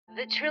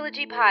The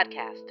Trilogy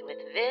Podcast with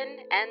Vin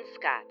and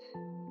Scott.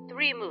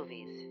 3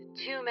 movies,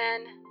 2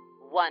 men,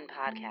 1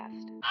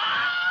 podcast.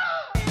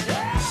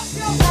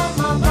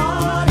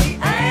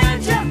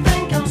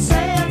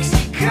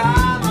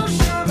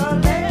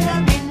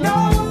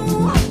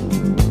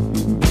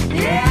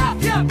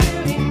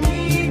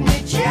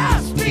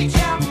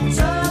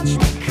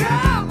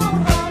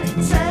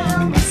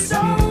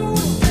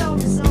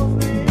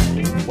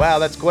 Wow,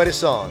 that's quite a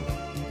song.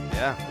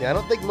 Yeah, I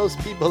don't think most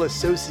people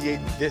associate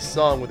this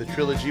song with the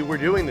trilogy we're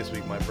doing this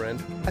week, my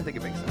friend. I think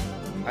it makes sense.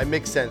 I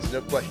make sense, no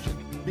question.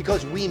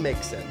 Because we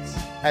make sense,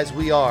 as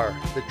we are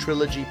the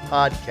Trilogy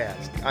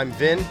Podcast. I'm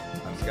Vin,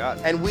 I'm Scott.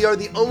 and we are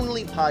the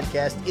only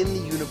podcast in the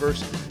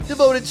universe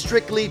devoted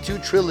strictly to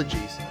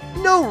trilogies.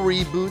 No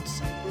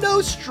reboots,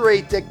 no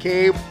straight to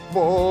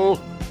cable.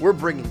 We're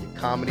bringing you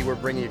comedy, we're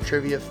bringing you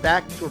trivia,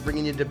 facts, we're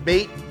bringing you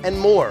debate, and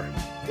more.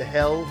 To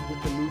hell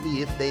with the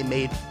movie if they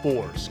made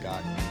 4,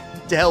 Scott.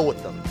 To hell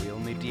with them. We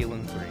only deal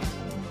in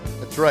 3s.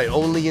 That's right,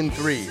 only in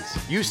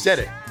 3s. You said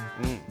it.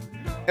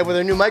 And with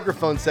our new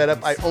microphone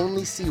setup, I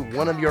only see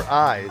one of your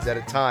eyes at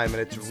a time,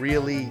 and it's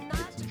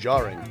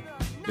jarring.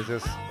 Is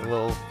this a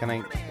little, can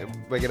I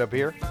wake it up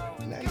here?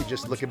 Now you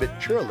just look a bit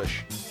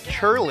churlish.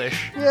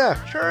 Churlish? Yeah.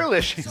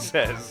 Churlish, he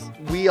says.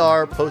 We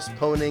are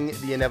postponing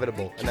the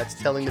inevitable, and that's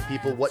telling the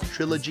people what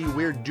trilogy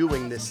we're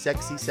doing this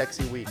sexy,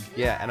 sexy week.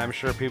 Yeah, and I'm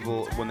sure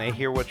people, when they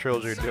hear what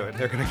trilogy you're doing,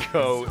 they're going to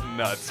go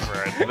nuts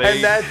for it.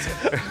 And that's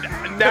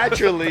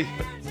naturally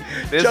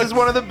This is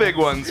one of the big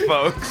ones,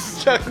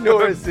 folks. Chuck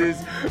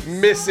Norris's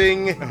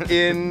Missing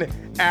in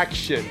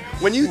Action.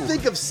 When you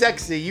think of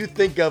sexy, you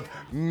think of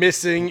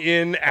Missing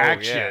in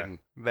Action.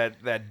 Oh, yeah.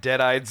 That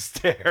dead-eyed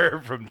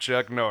stare from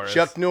Chuck Norris.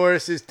 Chuck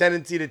Norris's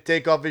tendency to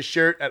take off his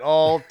shirt at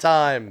all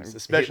times,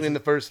 especially in the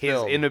first his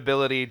film. His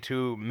inability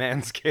to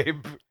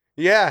manscape.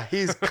 Yeah,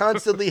 he's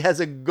constantly has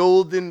a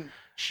golden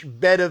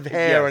bed of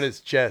hair on his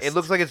chest. It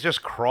looks like it's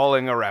just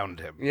crawling around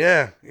him.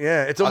 Yeah,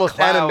 it's almost a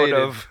cloud animated.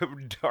 of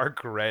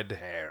dark red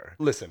hair.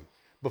 Listen,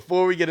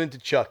 before we get into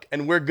Chuck,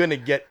 and we're going to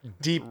get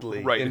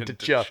deeply Right into into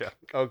Chuck, Chuck.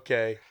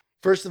 okay?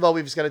 First of all,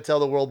 we've just got to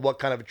tell the world what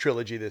kind of a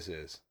trilogy this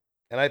is.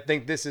 And I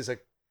think this is a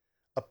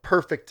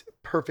perfect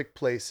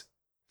place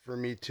for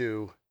me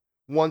to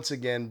once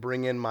again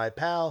bring in my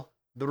pal,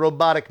 the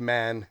robotic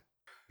man.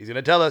 He's going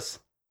to tell us,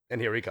 and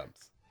here he comes.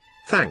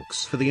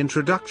 Thanks for the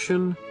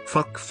introduction,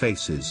 fuck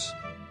faces.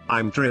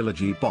 I'm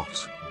Trilogy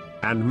Bot.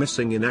 And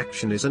Missing in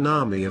Action is an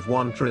army of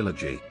one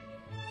trilogy.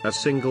 A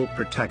single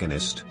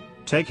protagonist,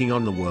 taking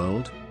on the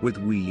world, with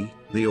we,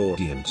 the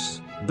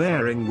audience,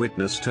 bearing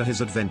witness to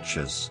his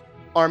adventures.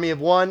 Army of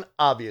one,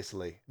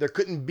 obviously. There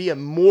couldn't be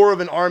more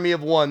of an army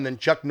of one than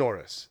Chuck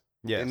Norris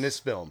in this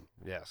film.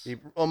 Yes. He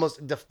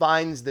almost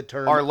defines the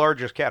term. Our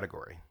largest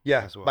category.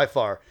 Yeah, as well. by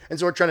far. And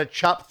so we're trying to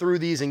chop through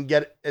these and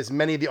get as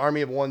many of the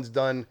army of ones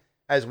done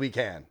as we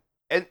can.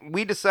 And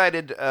we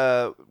decided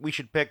we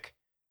should pick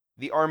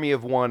the army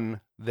of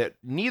one that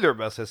neither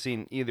of us has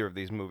seen either of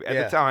these movies.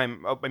 At the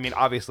time, I mean,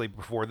 obviously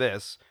before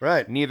this,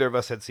 right? Neither of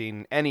us had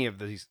seen any of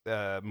these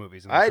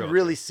movies. I'd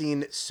really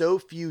seen so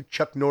few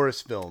Chuck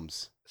Norris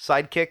films.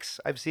 Sidekicks,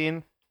 I've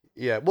seen.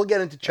 Yeah, we'll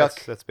get into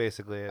Chuck. That's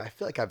basically it. I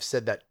feel like I've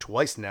said that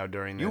twice now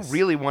during this. You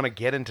really want to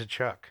get into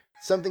Chuck.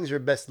 Some things are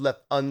best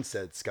left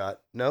unsaid,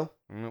 Scott. No?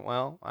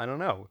 Well, I don't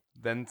know.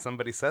 Then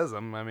somebody says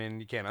them. I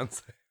mean, you can't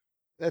unsay.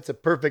 That's a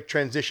perfect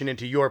transition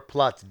into your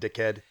plots,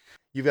 dickhead.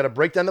 You've got to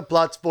break down the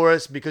plots for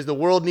us because the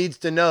world needs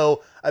to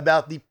know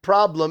about the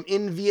problem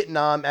in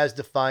Vietnam as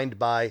defined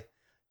by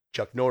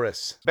Chuck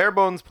Norris. Bare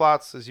bones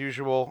plots as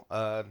usual.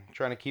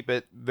 Trying to keep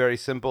it very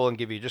simple and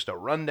give you just a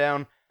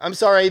rundown. I'm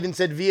sorry I even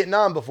said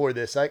Vietnam before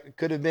this. I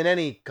could have been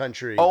any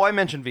country. Oh, I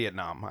mentioned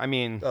Vietnam. I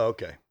mean... Oh,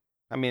 okay.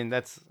 I mean,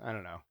 that's... I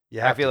don't know.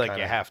 I feel like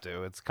you have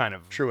to. It's kind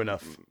of... True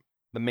enough.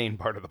 The main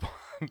part of the plot.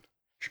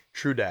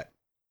 True dat.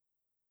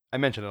 I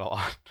mentioned it a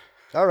lot.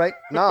 All right.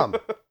 Nam.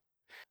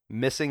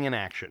 Missing in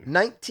Action.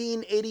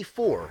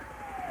 1984.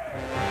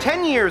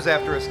 10 years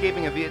after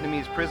escaping a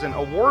Vietnamese prison,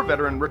 a war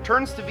veteran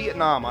returns to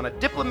Vietnam on a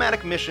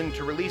diplomatic mission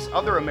to release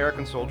other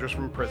American soldiers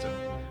from prison.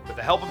 With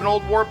the help of an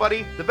old war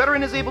buddy, the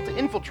veteran is able to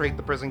infiltrate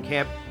the prison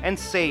camp and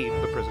save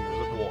the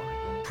prisoners of war.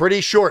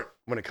 Pretty short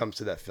when it comes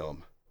to that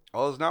film.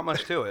 Well, there's not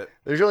much to it.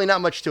 There's really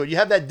not much to it. You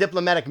have that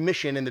diplomatic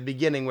mission in the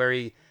beginning where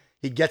he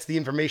gets the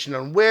information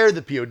on where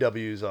the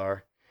POWs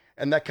are.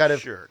 And that kind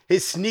of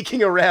his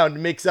sneaking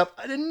around makes up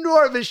an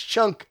enormous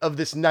chunk of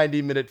this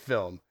 90-minute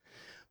film.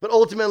 But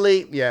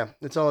ultimately, yeah,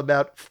 it's all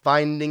about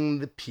finding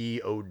the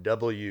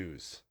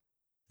POWs.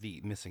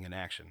 The Missing in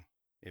Action,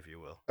 if you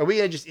will. Are we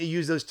going to just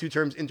use those two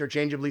terms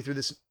interchangeably through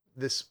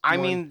this I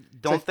one? mean,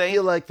 don't they? I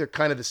feel like they're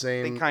kind of the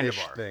same. They kind of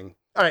are. Thing.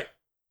 All right.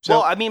 So,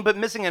 well, I mean, but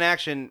Missing in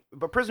Action,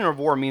 but Prisoner of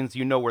War means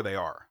you know where they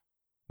are.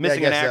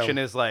 Missing in Action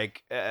is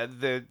like,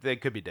 they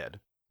could be dead.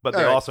 But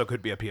they also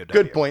could be a POW.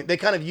 Good point. They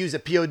kind of use a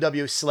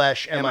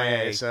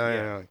POW/MIA. So,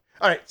 yeah.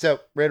 All right, so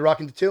ready to rock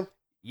into 2?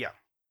 Yeah.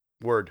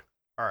 Word.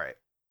 All right.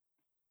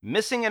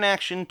 Missing in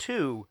Action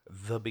 2,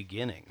 The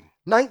Beginning.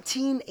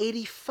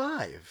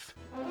 1985.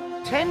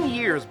 10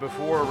 years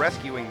before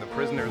rescuing the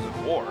prisoners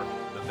of war,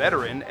 the the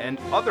veteran and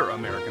other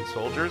American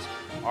soldiers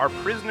are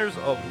prisoners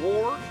of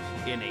war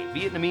in a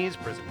Vietnamese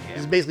prison This is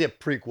camp. basically a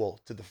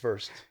prequel to the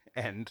first.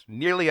 And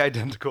nearly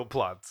identical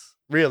plots.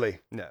 Really?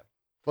 Yeah.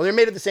 Well, they're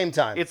made at the same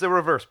time. It's a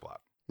reverse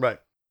plot. Right.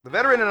 The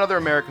veteran and other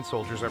American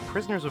soldiers are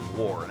prisoners of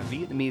war in a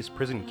Vietnamese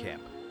prison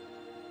camp,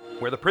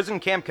 where the prison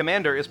camp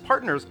commander is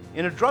partners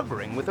in a drug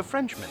ring with a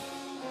Frenchman.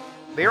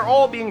 They are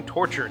all being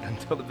tortured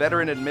until the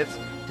veteran admits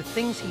to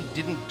things he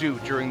didn't do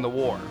during the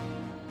war.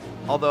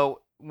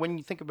 Although, when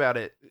you think about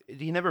it,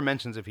 he never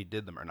mentions if he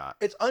did them or not.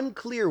 It's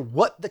unclear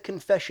what the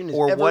confession is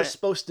Or ever what-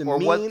 supposed to or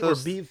mean what or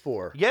those- be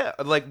for. Yeah,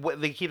 like what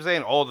they keep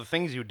saying, all the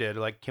things you did.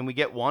 Like, can we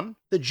get one?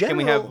 The general,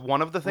 Can we have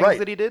one of the things right.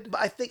 that he did?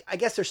 But I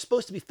guess they're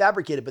supposed to be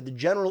fabricated, but the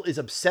general is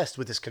obsessed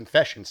with his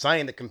confession,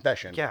 signing the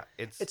confession. Yeah,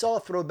 It's all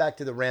a throwback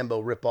to the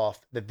Rambo ripoff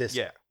that this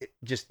Yeah. it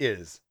just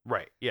is.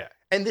 right. Yeah.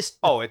 And this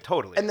Oh, it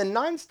totally. and the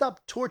nonstop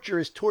torture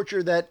is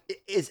torture that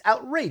is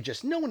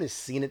outrageous. No one has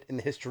seen it in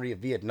the history of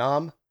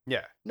Vietnam.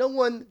 yeah.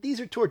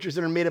 These are tortures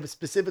that are made up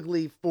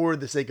specifically for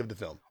the sake of the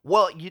film.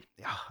 Well,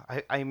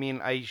 I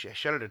mean, I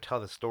shudder to tell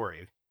the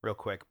story real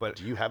quick, but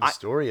Do you have a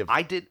story of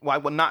I did.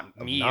 Well, not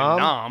me Nam? and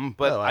Nam,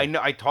 but No, I know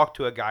I talked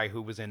to a guy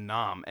who was in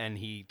Nam, and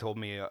he told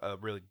me a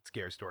really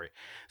scary story.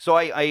 So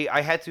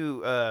I had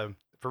to,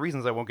 for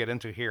reasons I won't get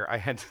into here, I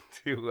had to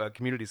do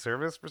community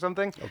service for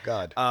something. Oh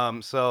God.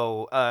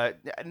 So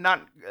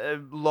not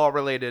law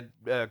related,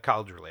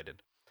 college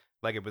related,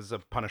 like it was a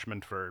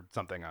punishment for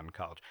something on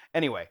college.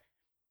 Anyway.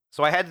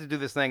 So I had to do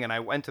this thing, and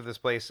I went to this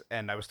place,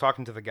 and I was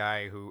talking to the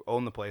guy who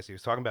owned the place. He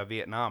was talking about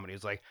Vietnam, and he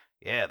was like,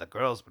 "Yeah, the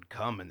girls would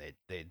come, and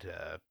they'd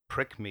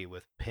prick me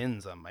with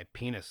pins on my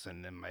penis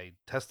and in my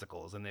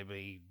testicles, and they'd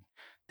be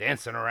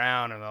dancing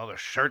around and all their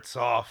shirts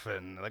off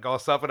and like all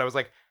this stuff." And I was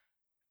like,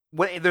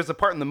 there's a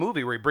part in the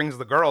movie where he brings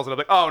the girls, and I'm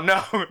like, "Oh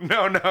no,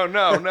 no,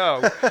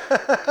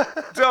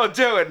 don't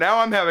do it!" Now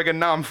I'm having a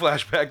Nam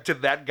flashback to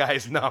that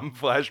guy's Nam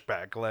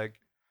flashback. Like,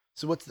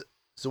 So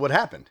what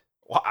happened?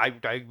 well, I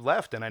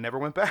left and I never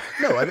went back.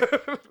 No,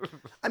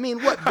 I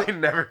mean what? I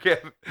never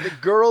get The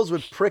girls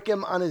would prick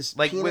him on his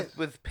like penis?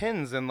 with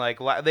pins and like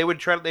they would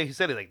try. He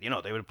said like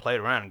they would play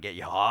around and get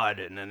you hard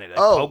and then they like,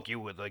 Oh. poke you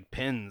with like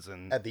pins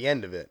and At the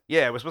end of it.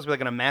 yeah, it was supposed to be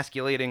like an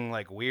emasculating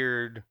like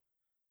weird.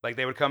 Like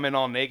they would come in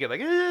all naked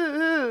like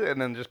and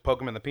then just poke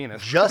him in the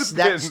penis. Just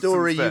that Pins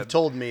story instead. you've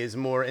told me is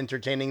more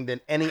entertaining than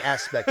any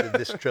aspect of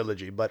this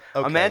trilogy. But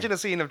okay. Imagine a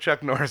scene of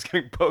Chuck Norris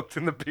getting poked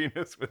in the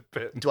penis with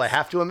pins. Do I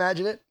have to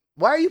imagine it?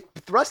 Why are you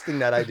thrusting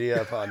that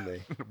idea upon me?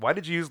 Why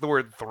did you use the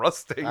word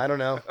thrusting? I don't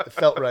know. It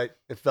felt right.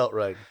 It felt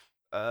right.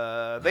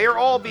 They are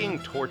all being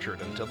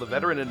tortured until the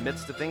veteran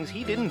admits to things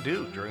he didn't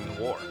do during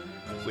the war,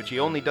 which he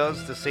only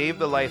does to save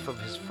the life of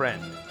his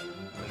friend.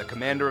 When the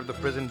commander of the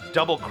prison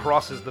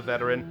double-crosses the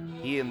veteran,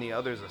 he and the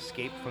others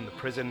escape from the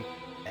prison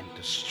and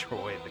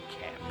destroy the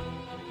camp.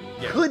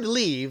 Yeah. Could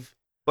leave.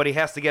 But he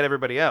has to get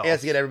everybody else. He has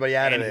to get everybody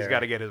out of and there. he's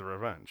got to get his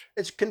revenge.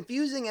 It's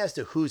confusing as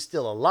to who's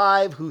still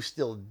alive, who's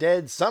still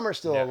dead. Some are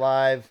still Yeah.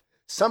 alive.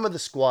 Some of the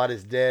squad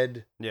is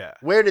dead. Yeah,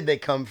 Where did they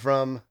come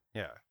from?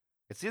 yeah.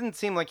 It didn't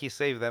seem like he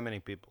saved that many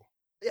people.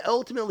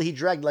 Ultimately, he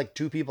dragged like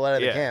 2 people out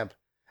of the Yeah. camp.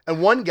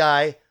 And one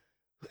guy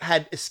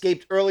had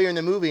escaped earlier in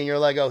the movie, and you're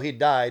like, oh, he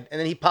died. And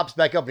then he pops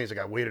back up, and he's like,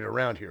 I waited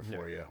around here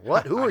for you.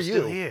 What? Who I'm are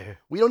still you? here.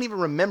 We don't even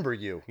remember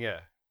you.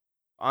 Yeah.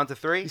 On to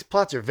 3? These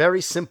plots are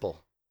very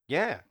simple.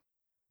 Yeah.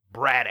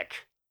 Braddock.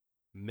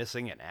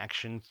 Missing in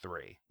Action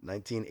 3.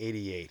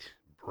 1988.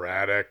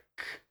 Braddock.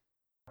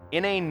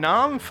 In a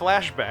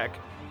non-flashback,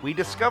 we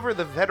discover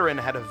the veteran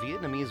had a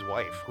Vietnamese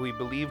wife who he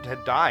believed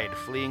had died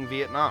fleeing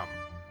Vietnam.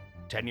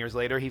 10 years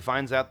later, he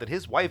finds out that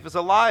his wife is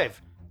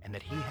alive and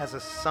that he has a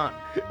son.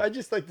 I'd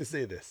just like to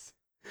say this.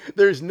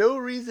 There's no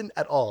reason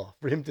at all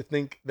for him to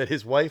think that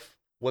his wife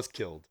was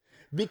killed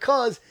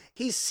because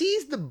he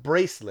sees the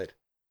bracelet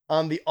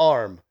on the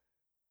arm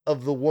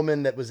of the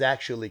woman that was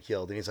actually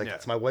killed. And he's like, Yeah.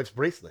 that's my wife's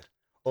bracelet.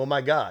 Oh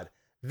my God.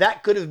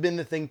 That could have been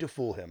the thing to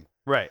fool him.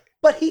 Right.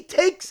 But he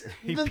takes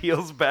He the,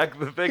 peels back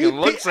the thing He and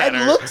looks pe- at and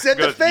her. looks at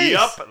the goes, face.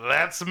 Yup,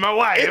 that's my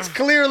wife. it's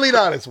clearly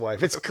not his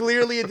wife. It's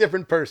clearly a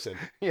different person.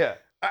 Yeah.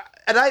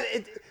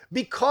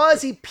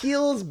 Because he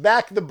peels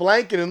back the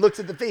blanket and looks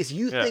at the face,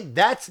 you Yeah. think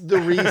that's the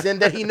reason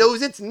that he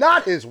knows it's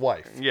not his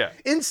wife. Yeah.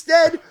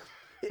 Instead,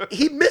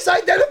 he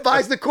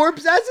misidentifies the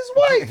corpse as his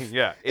wife.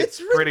 Yeah.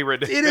 It's ri- pretty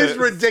ridiculous. It is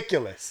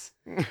ridiculous.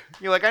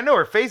 You're like, I know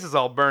her face is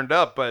all burned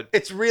up, but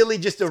It's really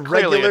just a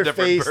clearly a regular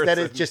different face that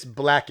is person. just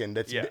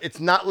blackened. Yeah. It's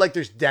not like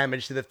there's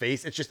damage to the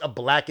face. It's just a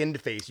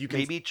blackened face. You can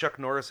maybe Chuck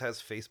Norris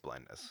has face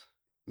blindness.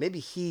 maybe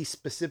he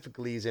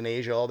specifically is in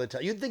Asia all the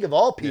time. You'd think of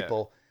all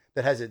people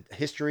that has a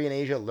history in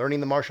Asia learning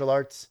the martial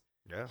arts.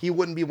 Yeah. He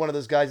wouldn't be one of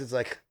those guys that's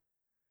like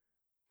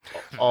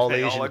all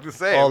They all Asian look the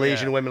same, all yeah.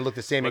 Asian women look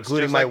the same, Looks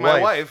including just my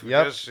like wife.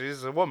 Yep. because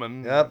she's a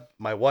woman. Yep.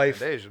 My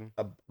wife, And Asian.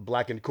 a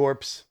blackened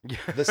corpse, Yeah.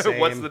 the same.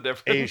 What's the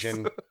difference?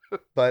 Asian.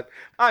 But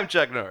I'm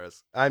Chuck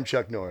Norris. I'm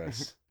Chuck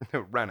Norris.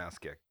 Roundhouse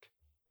kick.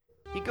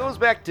 He goes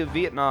back to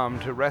Vietnam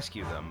to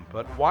rescue them,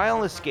 but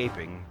while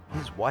escaping,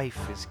 his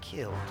wife is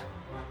killed.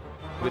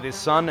 With his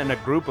son and a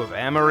group of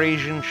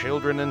Amerasian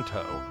children in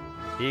tow,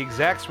 He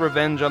exacts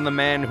revenge on the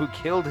man who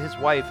killed his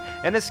wife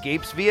and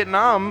escapes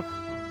Vietnam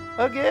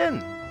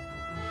again.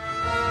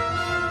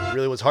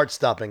 Really was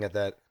heart-stopping at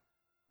the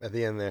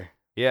end there.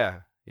 Yeah.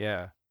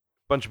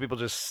 Bunch of people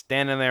just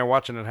standing there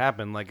watching it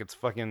happen like it's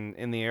fucking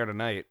in the air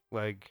tonight.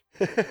 Like,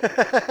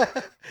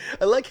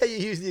 I like how you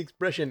use the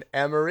expression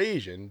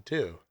Amerasian,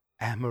 too.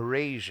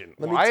 Amerasian.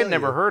 Let me Well, I had tell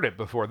never you. heard it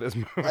before this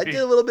movie. I did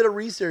a little bit of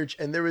research,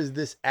 and there was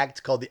this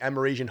act called the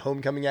Amerasian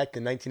Homecoming Act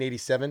in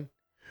 1987,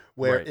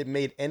 where Right. it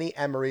made any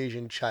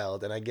Amerasian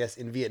child, and I guess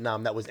in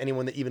Vietnam that was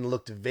anyone that even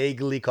looked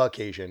vaguely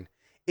Caucasian,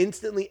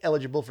 instantly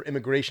eligible for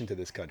immigration to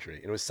this country.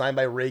 And it was signed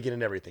by Reagan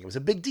and everything. It was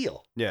a big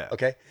deal. Yeah.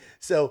 Okay.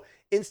 So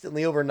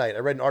instantly overnight, I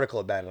read an article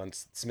about it on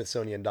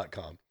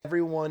Smithsonian.com.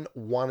 Everyone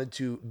wanted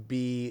to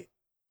be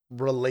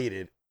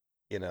related,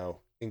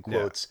 in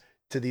quotes,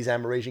 to these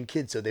Amerasian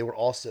kids. So they would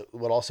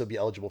also be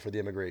eligible for the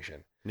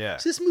immigration. Yeah.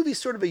 So this movie's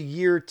sort of a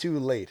year too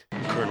late.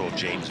 Colonel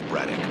James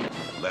Braddock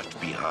left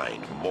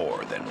behind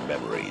more than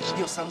memories.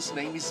 Your son's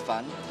name is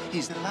Van.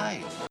 He's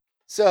alive.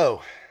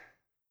 So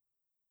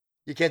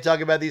you can't talk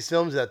about these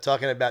films without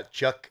talking about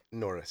Chuck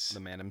Norris. The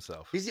man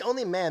himself. He's the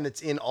only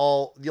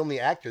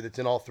actor that's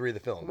in all three of the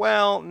films.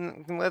 Well,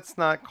 let's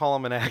not call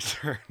him an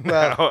actor.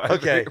 Well, No, I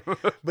okay.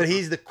 think- But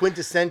he's the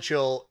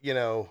quintessential,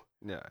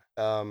 Yeah.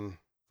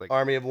 Like-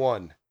 army of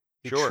one.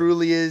 He Sure.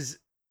 truly is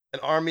an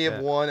army of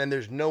Yeah. one, and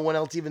there's no one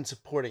else even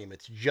supporting him.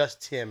 It's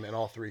just him in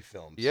all three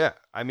films. Yeah,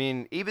 I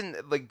mean, even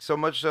like so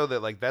much so that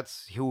like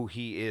that's who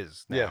he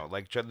is now. Yeah.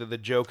 Like the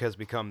joke has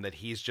become that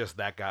he's just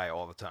that guy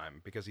all the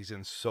time because he's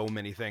in so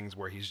many things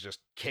where he's just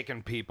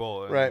kicking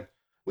people. And, Right.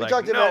 We like,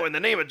 talked no, about in the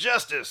name of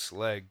justice.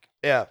 Like,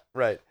 Yeah,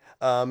 right.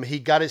 He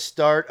got his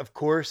start, of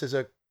course, as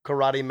a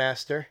karate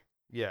master.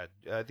 yeah,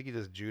 I think he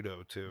does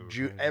judo too.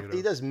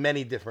 He does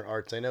many different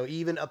arts. I know.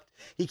 He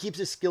keeps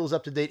his skills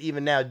up to date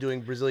even now,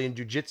 doing Brazilian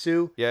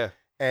jiu-jitsu. Yeah,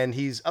 And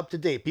he's up to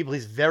date.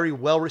 He's very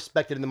well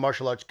respected in the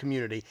martial arts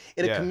community.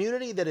 In a Yeah.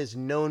 community that is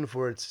known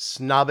for its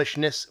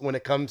snobbishness when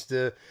it comes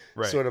to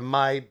Right. sort of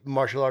my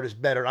martial art is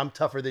better, I'm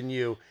tougher than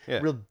you, Yeah.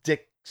 real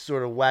dick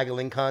sort of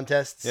waggling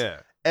contests.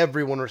 yeah,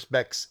 Everyone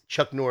respects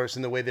Chuck Norris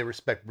in the way they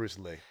respect Bruce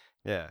Lee.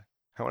 yeah.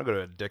 I want to go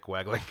to a dick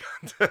waggling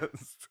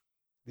contest.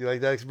 You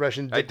like that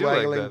expression? I Dick do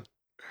waggling? like that.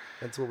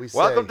 That's what we say.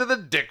 Welcome to the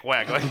dick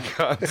waggling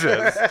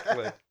contest.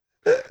 Like,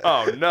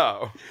 oh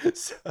no.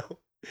 So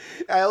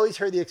I always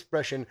heard the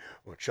expression,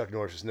 well, Chuck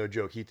Norris is no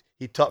joke.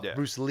 He taught Yeah.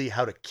 Bruce Lee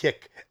how to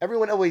kick.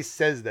 Everyone always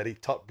says that he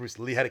taught Bruce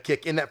Lee how to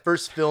kick in that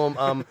first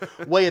film,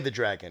 Way of the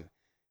Dragon.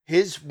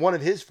 One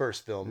of his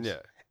first films. Yeah.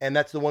 And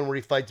that's the one where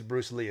he fights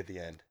Bruce Lee at the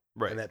end.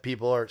 Right. And that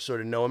people are sort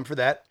of know him for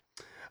that.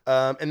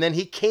 And then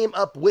he came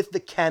up with the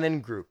Cannon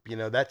Group.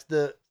 That's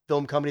the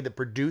film company that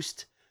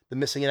produced the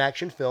Missing in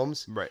Action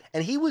films. Right.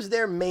 And he was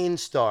their main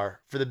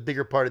star for the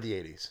bigger part of the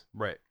 80s.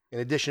 Right. In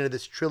addition to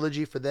this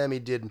trilogy for them, he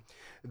did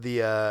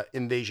the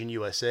Invasion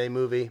USA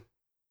movie,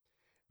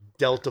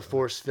 Delta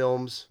Force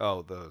films,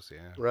 Oh, those.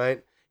 Yeah.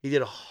 right? He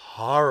did a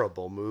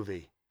horrible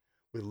movie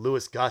with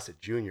Louis Gossett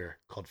Jr.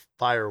 called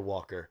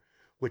Firewalker,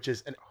 which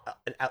is an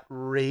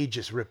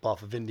outrageous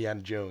ripoff of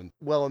Indiana Jones.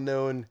 Well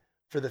known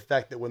for the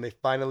fact that when they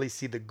finally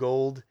see the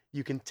gold,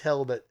 you can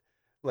tell that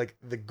like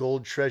the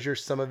gold treasure,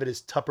 some of it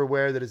is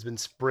Tupperware that has been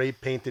spray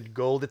painted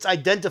gold. It's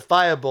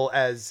identifiable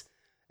as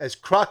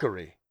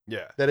crockery.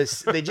 Yeah. That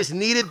is, they just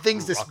needed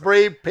things to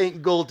spray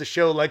paint gold to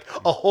show like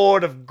a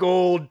hoard of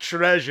gold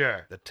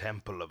treasure. The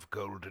Temple of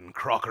Golden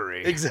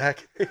Crockery.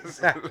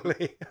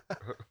 Exactly.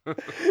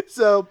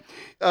 So,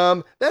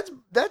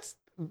 that's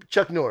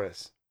Chuck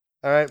Norris.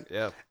 All right.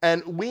 Yeah.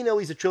 And we know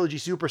he's a trilogy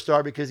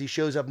superstar because he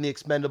shows up in The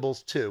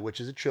Expendables 2, which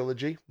is a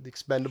trilogy, The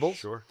Expendables.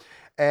 Sure.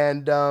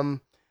 And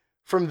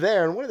from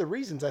there, and one of the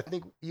reasons I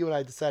think you and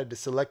I decided to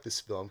select this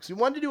film, because we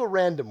wanted to do a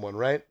random one,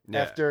 right?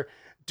 Yeah. After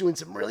doing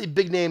some really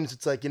big names,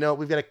 it's like, we've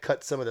got to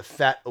cut some of the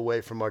fat away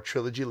from our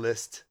trilogy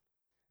list.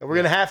 And we're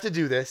going to have to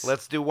do this.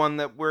 Let's do one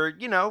that we're,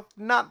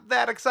 not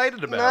that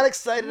excited about. Not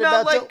excited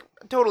Not about. like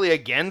totally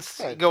against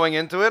Right. going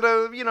into it,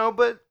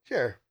 but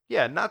Sure.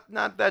 yeah,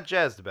 not that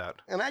jazzed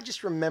about. And I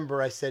just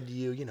remember I said to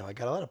you, I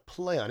got a lot of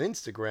play on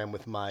Instagram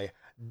with my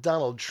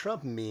Donald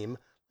Trump meme.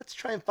 Let's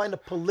try and find a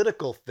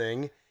political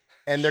thing.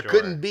 And there Sure.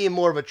 couldn't be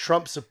more of a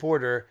Trump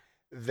supporter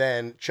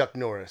than Chuck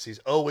Norris. He's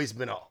always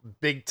been a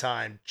big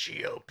time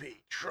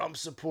GOP Trump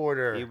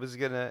supporter.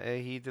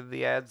 He did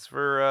the ads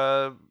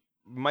for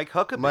Mike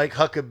Huckabee. Mike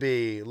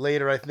Huckabee.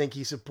 Later, I think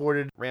he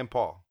supported. Rand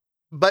Paul,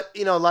 But,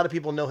 a lot of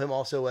people know him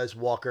also as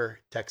Walker,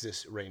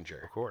 Texas Ranger.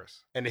 of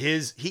course. And he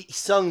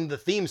sung the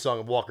theme song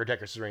of Walker,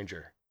 Texas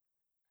Ranger.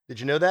 Did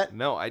you know that?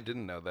 No, I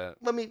didn't know that.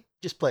 Let me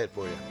just play it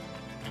for you.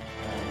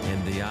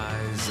 In the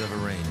eyes of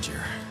a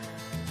ranger,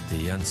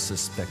 the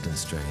unsuspecting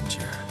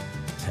stranger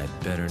had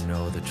better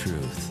know the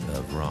truth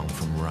of wrong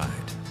from right.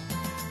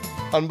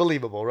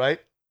 Unbelievable, right?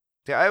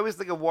 See, I always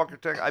think of Walker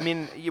Texas. I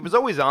mean, it was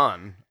always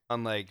on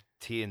like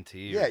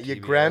TNT. Yeah, or your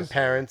TBS.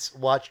 grandparents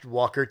watched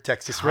Walker,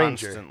 Texas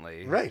Ranger.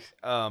 Constantly. Right.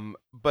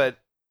 But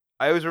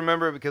I always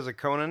remember it because of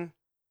Conan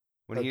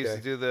When he used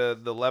to do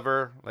the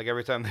lever, like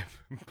every time they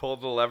pulled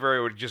the lever,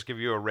 it would just give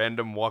you a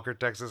random Walker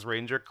Texas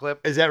Ranger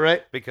clip. Is that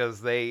right?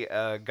 Because they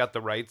got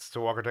the rights to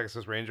Walker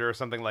Texas Ranger or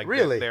something like that.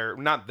 Really? They're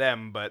not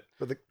them, but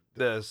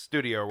the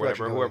studio or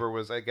whatever, whoever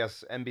was, I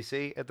guess,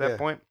 NBC at that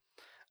point.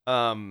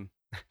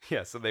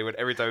 Yeah, so they would,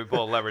 every time we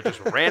pull a lever, just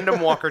random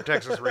Walker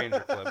Texas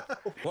Ranger clip.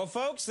 Well,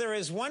 folks, there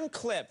is one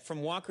clip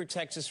from Walker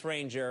Texas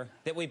Ranger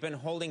that we've been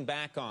holding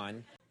back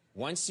on.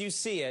 Once you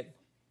see it,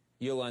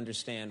 you'll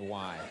understand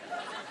why.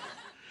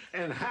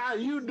 And how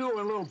you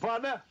doing, little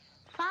partner?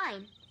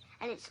 Fine.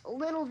 And it's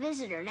little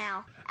visitor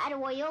now.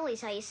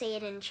 Adewoyoli's how you say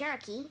it in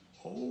Cherokee.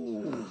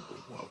 Oh,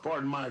 well,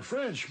 pardon my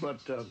French, but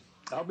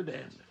I'll be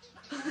damned.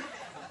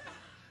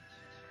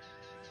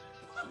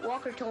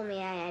 Walker told me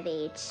I had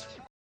AIDS.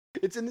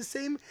 It's in the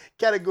same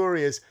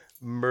category as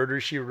Murder,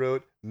 She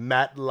Wrote,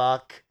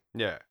 Matlock.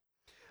 Yeah.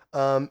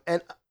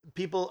 And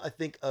people, I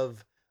think,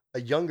 of a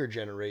younger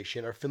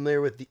generation are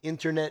familiar with the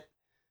internet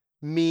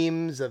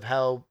memes of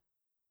how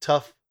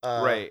tough...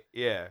 right,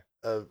 yeah.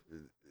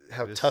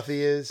 How tough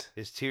he is.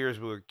 His tears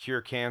will cure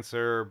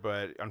cancer,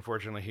 but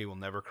unfortunately he will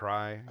never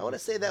cry. I want to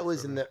say that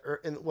was in the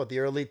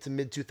early to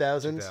mid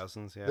 2000s.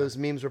 2000s, yeah. Those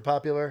memes were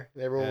popular.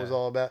 Everyone was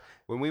all about.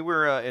 When we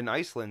were in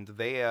Iceland,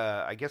 they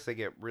I guess they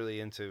get really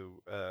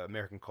into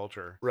American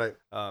culture. Right.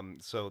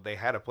 So they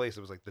had a place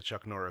that was like the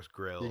Chuck Norris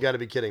Grill. You got to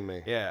be kidding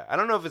me. Yeah. I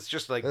don't know if it's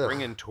just like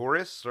bringing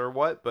tourists or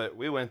what, but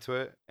we went to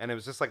it and it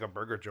was just like a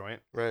burger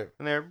joint. Right.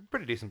 And they're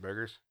pretty decent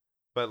burgers.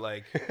 But,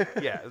 like,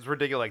 yeah, it's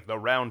ridiculous. Like, the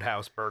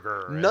Roundhouse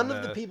Burger. None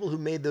of the people who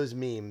made those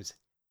memes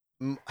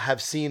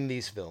have seen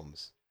these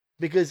films.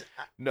 Because...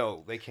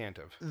 No, they can't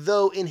have.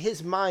 Though, in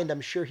his mind,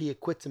 I'm sure he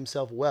acquits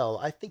himself well.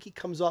 I think he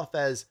comes off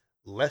as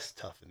less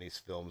tough in these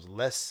films.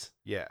 Less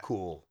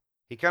cool.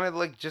 He kind of,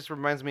 like, just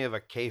reminds me of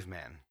a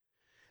caveman.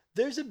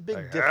 There's a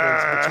big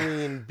difference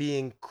between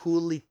being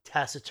coolly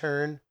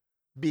taciturn,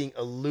 being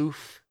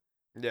aloof...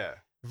 Yeah.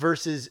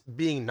 ...versus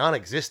being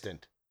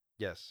non-existent.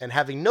 Yes. And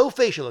having no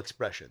facial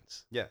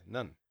expressions. Yeah,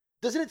 none.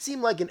 Doesn't it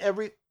seem like in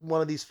every one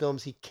of these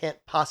films he can't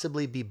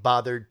possibly be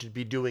bothered to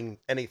be doing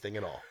anything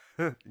at all?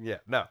 Yeah,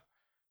 no.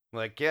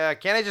 Like, yeah,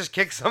 can't I just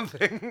kick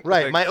something?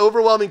 Right. Like, my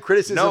overwhelming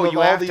criticism of all these films.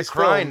 No, you have to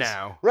cry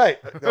now. Right.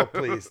 No,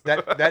 please.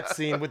 That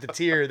scene with the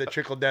tear that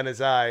trickled down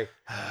his eye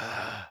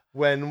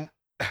when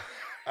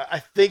I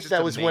think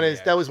that was when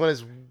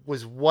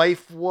his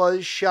wife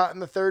was shot in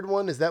the third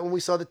one. Is that when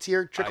we saw the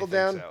tear trickle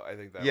down? So. I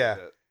think that was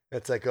it.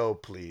 It's like, oh,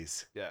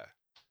 please. Yeah.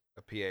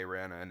 A PA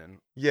ran in and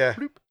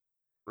bloop,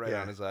 right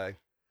on his eye.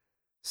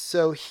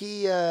 So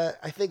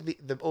I think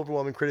the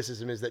overwhelming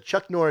criticism is that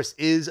Chuck Norris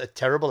is a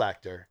terrible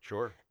actor.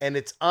 Sure. And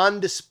it's on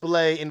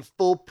display in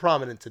full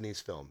prominence in these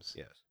films.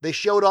 Yes. They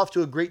show it off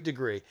to a great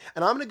degree.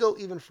 And I'm going to go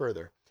even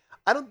further.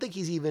 I don't think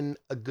he's even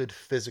a good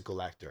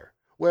physical actor.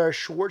 Whereas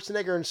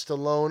Schwarzenegger and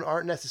Stallone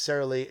aren't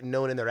necessarily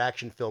known in their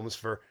action films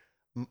for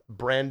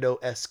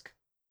Brando-esque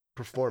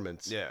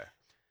performance. Yeah.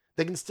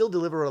 They can still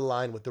deliver a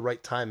line with the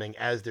right timing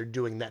as they're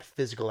doing that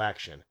physical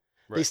action.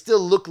 Right. They still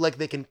look like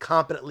they can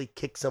competently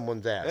kick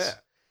someone's ass.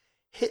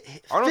 Yeah.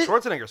 Arnold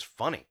Schwarzenegger's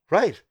funny.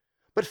 Right.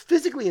 But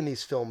physically in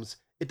these films,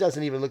 it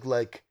doesn't even look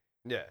like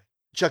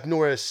Chuck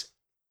Norris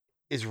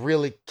is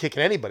really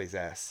kicking anybody's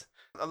ass.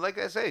 Like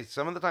I say,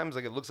 some of the times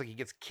like it looks like he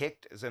gets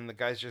kicked as in the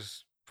guy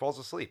just falls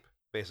asleep,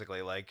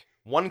 basically. Like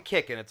one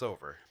kick and it's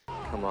over.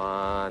 Come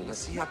on, let's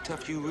see how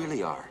tough you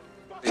really are.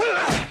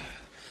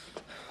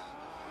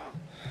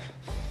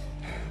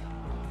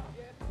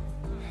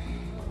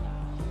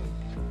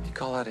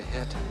 Call out a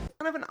hit.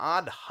 Kind of an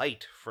odd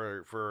height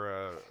for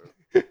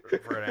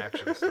an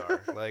action star.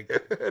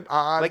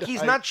 Like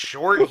he's not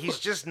short. He's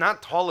just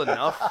not tall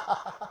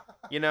enough.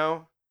 You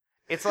know,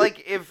 it's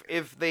like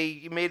if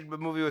they made a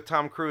movie with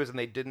Tom Cruise and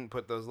they didn't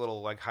put those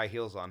little like high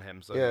heels on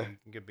him, so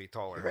he could be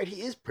taller. Right,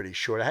 he is pretty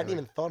short. I hadn't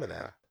even thought of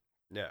that.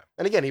 Yeah.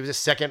 And again, he was a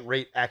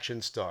second-rate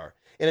action star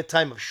in a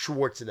time of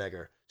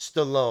Schwarzenegger,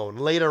 Stallone,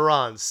 later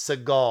on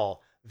Seagal,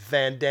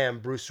 Van Damme,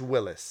 Bruce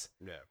Willis.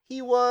 Yeah.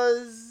 He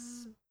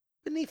was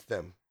beneath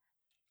them.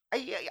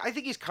 I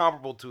think he's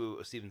comparable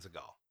to Steven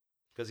Seagal.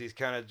 Because he's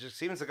kind of just...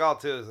 Steven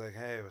Seagal, too, is like,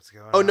 hey, what's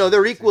going on? Oh, no,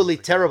 they're equally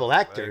terrible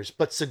actors,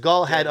 but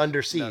Seagal had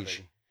Under Siege.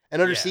 Nothing.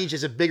 And Under Siege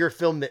is a bigger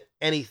film than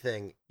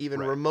anything, even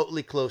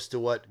remotely close to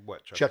what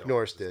Chuck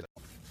Norris did.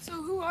 So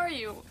who are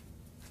you?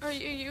 Are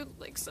you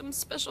like some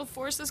special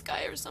forces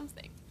guy or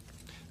something?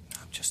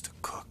 I'm just a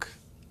cook.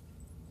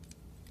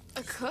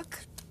 A cook?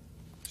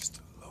 Just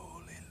a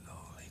lowly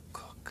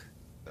cook.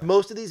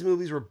 Most of these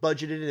movies were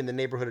budgeted in the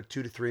neighborhood of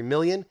 $2 to $3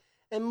 million,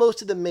 and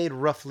most of them made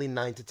roughly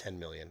 $9 to $10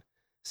 million.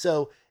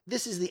 So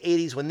this is the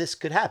 80s when this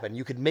could happen.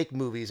 You could make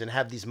movies and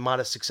have these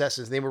modest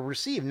successes, and they would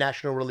receive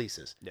national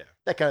releases. Yeah.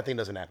 That kind of thing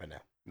doesn't happen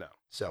now. No.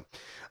 So,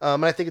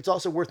 and I think it's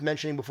also worth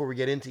mentioning before we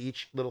get into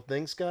each little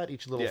thing, Scott,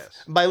 each little,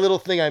 Yes. by little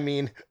thing, I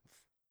mean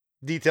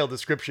detailed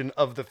description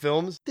of the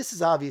films. This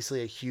is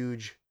obviously a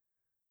huge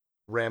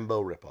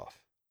Rambo ripoff.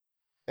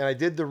 And I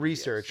did the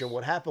research, and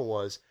what happened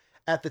was,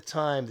 at the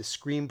time, the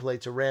screenplay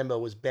to Rambo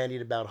was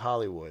bandied about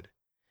Hollywood.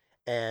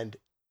 And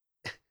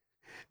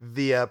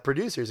the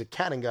producers at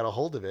Cannon got a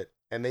hold of it,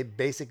 and they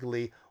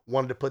basically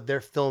wanted to put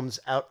their films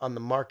out on the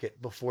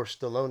market before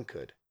Stallone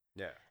could.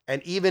 Yeah.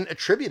 And even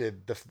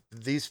attributed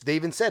these. They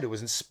even said it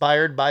was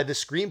inspired by the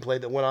screenplay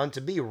that went on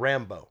to be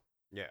Rambo.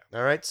 Yeah.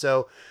 All right.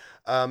 So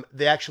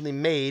they actually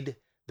made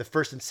the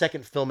first and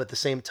second film at the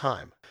same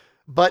time.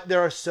 But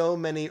there are so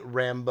many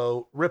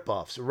Rambo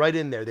ripoffs right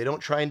in there. They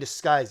don't try and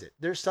disguise it.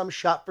 There's some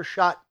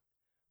shot-for-shot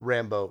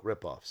Rambo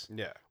ripoffs.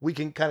 Yeah. We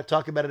can kind of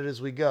talk about it as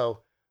we go,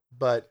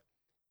 but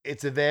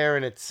it's there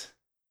and it's,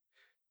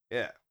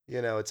 Yeah.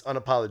 it's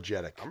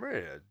unapologetic. I'm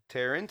ready to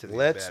tear into these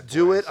Let's bad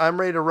do boys. it. I'm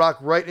ready to rock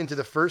right into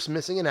the first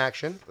Missing in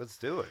Action. Let's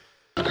do it.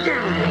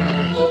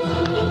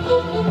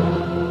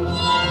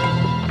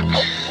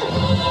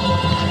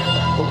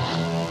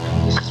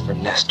 This is for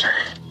Nestor.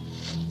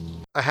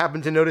 I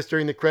happened to notice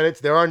during the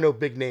credits, there are no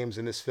big names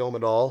in this film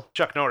at all.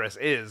 Chuck Norris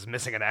is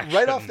missing in action.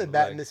 Right off the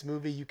bat in this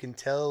movie, you can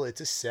tell it's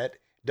a set.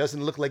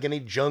 Doesn't look like any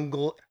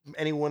jungle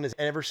anyone has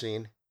ever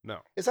seen. No.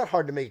 It's not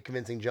hard to make a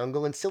convincing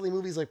jungle. In silly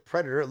movies like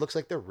Predator, it looks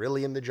like they're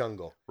really in the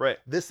jungle. Right.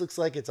 This looks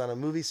like it's on a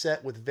movie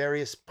set with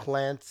various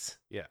plants.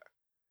 Yeah.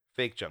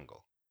 Fake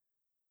jungle.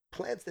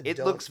 Plants that It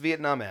don't... looks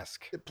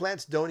Vietnam-esque. The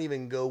plants don't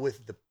even go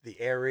with the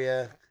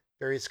area.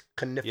 Various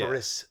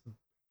coniferous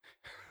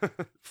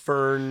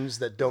ferns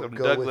that don't Some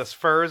go Douglas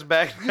firs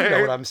back You there.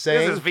 know what I'm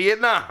saying. This is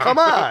Vietnam. Come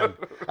on.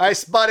 I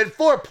spotted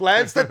 4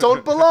 plants that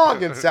don't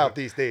belong in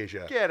Southeast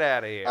Asia. Get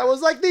out of here. I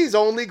was like, these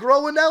only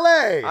grow in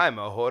L.A. I'm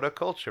a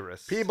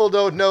horticulturist. People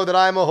don't know that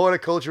I'm a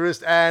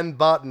horticulturist and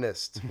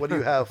botanist. What do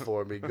you have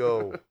for me?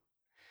 Go.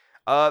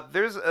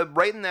 There's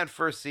right in that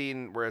first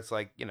scene where it's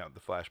like, the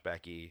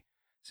flashbacky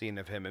scene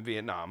of him in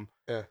Vietnam.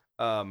 Yeah.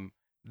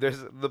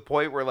 There's the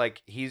point where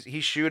like he's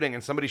shooting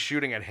and somebody's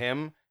shooting at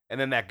him, and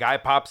then that guy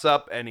pops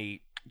up and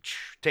he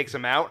takes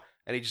him out,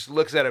 and he just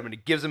looks at him and he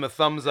gives him a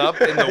thumbs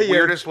up in the Yeah.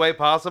 weirdest way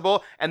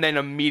possible, and then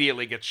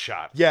immediately gets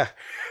shot. Yeah.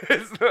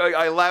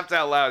 I laughed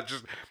out loud.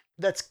 Just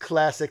That's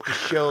classic to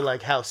show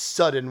like how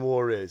sudden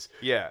war is.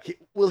 yeah,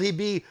 Will he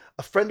be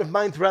a friend of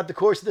mine throughout the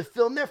course of the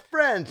film? They're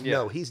friends. Yeah.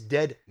 No, he's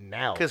dead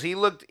now. because he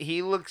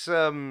looks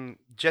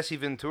Jesse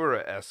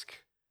Ventura-esque.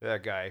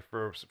 That guy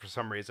for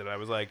some reason. I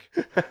was like,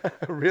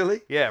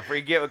 Really? yeah, for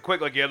you get quick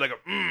like you had like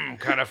a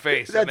kind of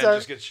face, and That's then our-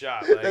 just gets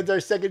shot. Like, That's our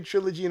second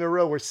trilogy in a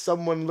row where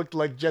someone looked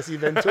like Jesse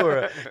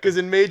Ventura. Because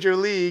in Major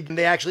League,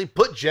 they actually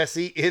put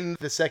Jesse in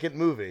the second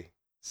movie.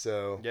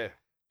 So yeah.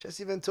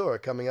 Jesse Ventura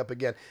coming up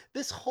again.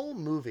 This whole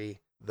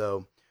movie,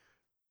 though,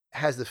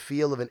 has the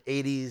feel of an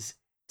 80s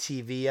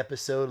TV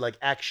episode, like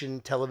action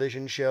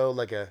television show,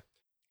 like a...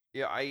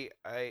 Yeah, I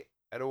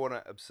don't want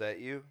to upset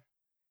you,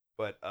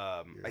 but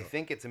I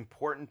think it's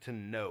important to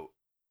note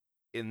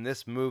in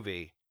this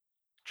movie,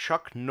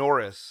 Chuck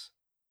Norris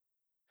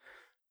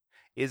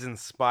is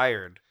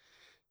inspired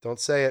Don't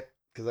say it,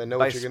 because I know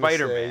by what you're going to say.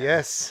 Spider-Man.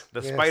 Yes.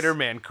 The yes.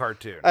 Spider-Man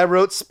cartoon. I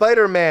wrote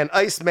Spider-Man,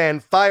 Iceman,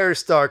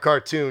 Firestar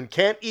cartoon.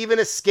 Can't even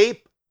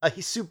escape a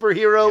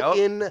superhero Yep.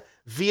 in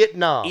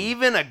Vietnam.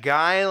 Even a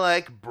guy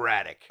like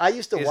Braddock. I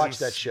used to is watch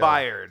that show.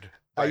 Inspired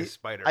by I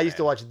Spider-Man. used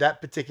to watch that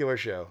particular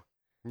show.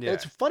 Yeah. And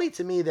it's funny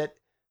to me that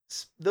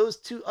those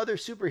two other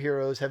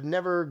superheroes have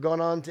never gone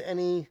on to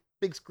any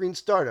big screen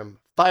stardom.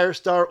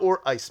 Firestar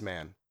or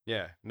Iceman.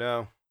 Yeah.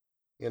 No.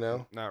 You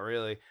know? Not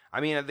really. I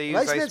mean, they And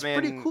use Iceman's Iceman.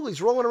 pretty cool.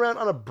 He's rolling around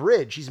on a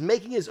bridge. He's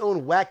making his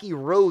own wacky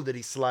road that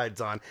he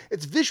slides on.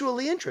 It's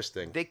visually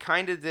interesting. They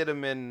kind of did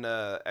him in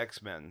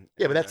X-Men.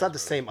 Yeah, but that's not the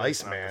same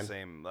That's not Iceman. the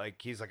same.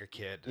 Like he's like a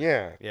kid.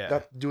 Yeah. Yeah.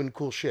 Not doing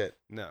cool shit.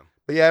 No.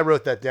 But yeah, I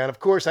wrote that down. Of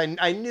course, I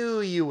knew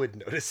you would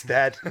notice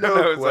that.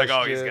 No It's like,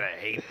 oh, he's question. gonna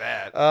hate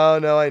that. Oh,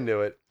 no, I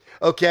knew it.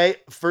 Okay,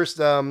 first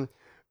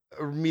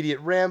immediate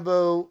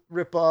Rambo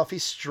ripoff.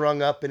 He's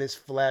strung up in his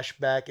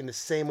flashback in the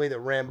same way that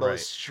Rambo Right.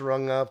 is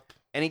strung up.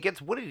 And he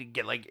gets, what did he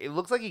get? Like, it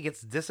looks like he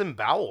gets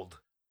disemboweled.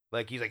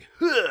 Like, he's like,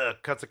 "Huh,"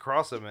 cuts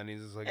across him, and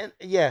he's just like, And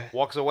yeah,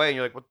 walks away, and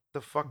you're like, what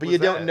the fuck but was you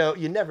don't that? know.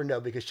 You never know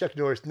because Chuck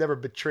Norris never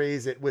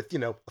betrays it with,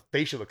 a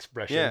facial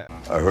expression. Yeah.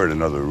 I heard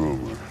another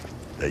rumor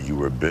that you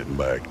were bitten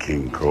by a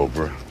king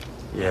cobra.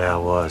 Yeah, I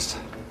was.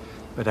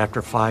 But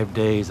after 5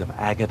 days of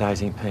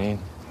agonizing pain,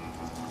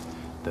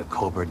 the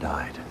cobra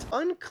died. It's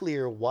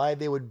unclear why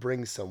they would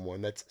bring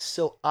someone that's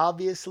so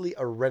obviously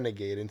a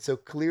renegade and so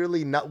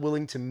clearly not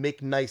willing to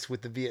make nice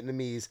with the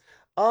Vietnamese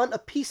on a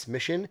peace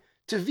mission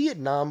to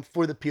Vietnam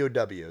for the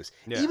POWs.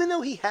 Yeah. Even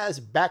though he has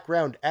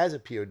background as a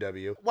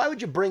POW, why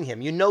would you bring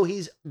him? You know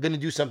he's going to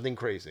do something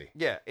crazy.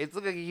 Yeah, it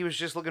looked like he was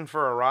just looking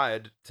for a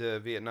ride to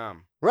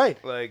Vietnam.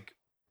 Right. Like,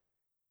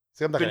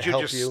 So I'm not going couldn't to you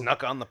help just you.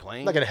 snuck on the plane?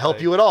 I'm not going to help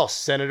Like, you at all,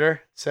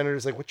 Senator.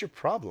 Senator's like, what's your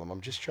problem? I'm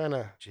just trying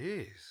to...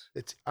 Jeez.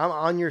 I'm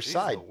on your Jeez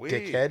side, Louise.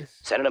 dickhead.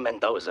 Senator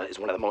Mendoza is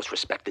one of the most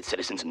respected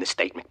citizens in the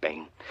state,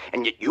 McBain.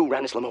 And yet you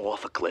ran his limo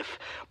off a cliff,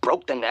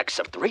 broke the necks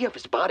of 3 of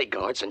his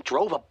bodyguards, and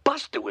drove a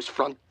bus to his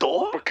front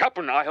door? But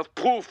Captain, I have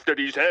proof that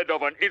he's head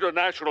of an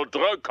international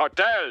drug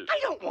cartel. I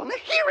don't want to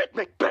hear it,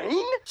 McBain!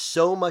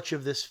 So much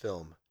of this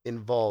film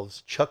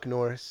involves Chuck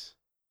Norris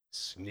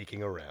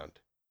sneaking around.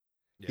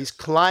 Yes. He's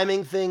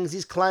climbing things.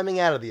 He's climbing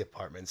out of the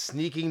apartment,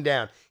 sneaking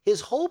down. His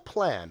whole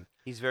plan,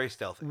 He's very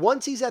stealthy.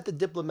 once he's at the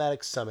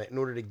diplomatic summit, in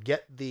order to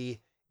get the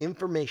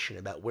information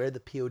about where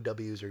the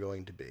POWs are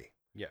going to be.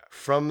 Yeah.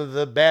 From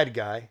the bad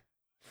guy,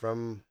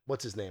 from,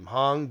 what's his name?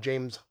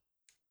 James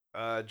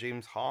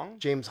Hong?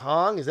 James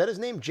Hong? Is that his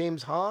name?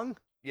 James Hong?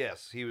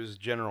 Yes, he was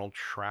General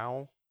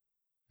Trow,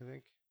 I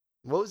think.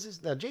 What was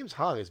his? Now, James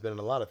Hong has been in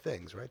a lot of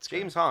things, right, Scott?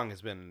 James Hong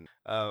has been,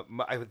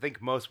 I would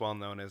think, most well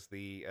known as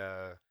the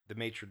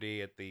maitre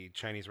d' at the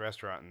Chinese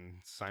restaurant in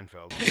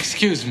Seinfeld.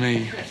 Excuse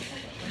me.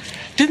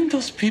 Didn't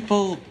those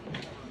people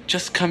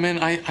just come in?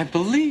 I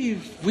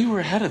believe we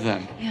were ahead of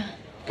them. Yeah.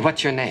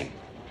 What's your name?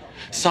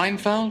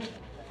 Seinfeld?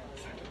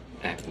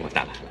 我得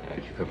啦，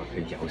佢話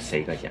佢有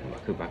4個人，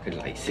佢話佢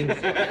嚟先。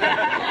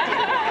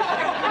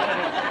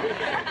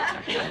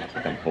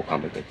咁好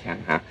講俾佢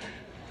聽嚇。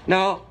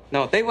No,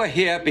 they were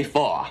here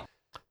before.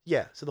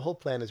 Yeah, so the whole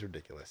plan is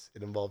ridiculous.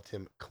 It involved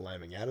him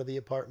climbing out of the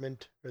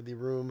apartment or the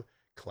room,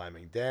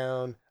 climbing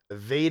down,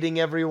 evading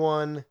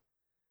everyone.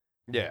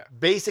 Yeah.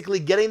 Basically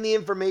getting the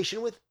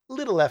information with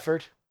little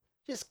effort.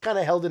 Just kind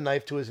of held a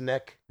knife to his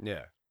neck.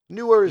 Yeah.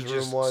 Knew where his He room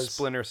just was.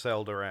 Splinter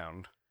celled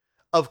around.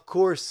 Of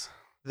course,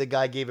 the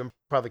guy gave him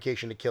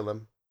provocation to kill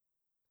him.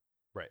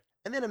 Right.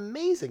 And then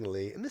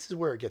amazingly, and this is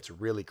where it gets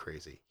really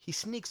crazy, he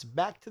sneaks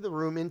back to the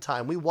room in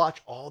time. We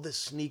watch all this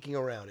sneaking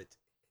around. It's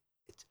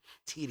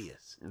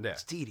tedious. Yeah.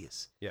 It's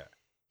tedious. Yeah.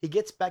 He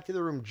gets back to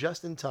the room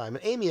just in time,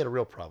 and Amy had a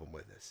real problem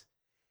with this.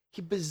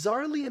 He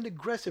bizarrely and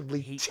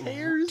aggressively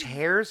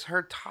tears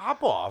her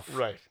top off.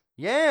 Right.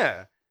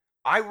 Yeah.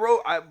 I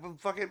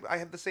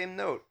had the same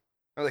note.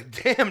 I was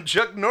like, damn,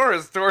 Chuck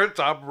Norris tore her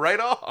top right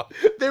off.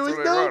 There was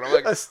That's what I wrote. I'm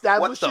like,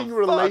 establishing what the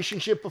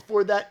relationship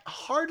before that.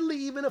 Hardly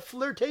even a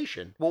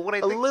flirtation. Well, what I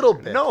a think, little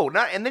bit. No,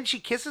 not. And then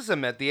she kisses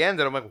him at the end,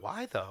 and I'm like,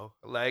 why though?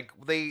 Like,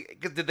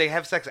 did they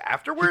have sex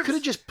afterwards? He could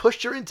have just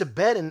pushed her into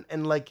bed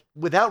and like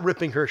without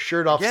ripping her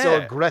shirt off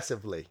so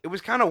aggressively. It was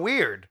kind of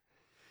weird.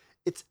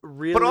 It's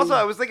really. But also,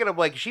 I was thinking of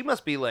like, she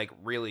must be like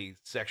really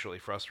sexually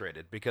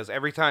frustrated because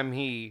every time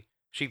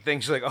she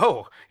thinks like,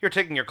 oh, you're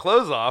taking your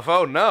clothes off.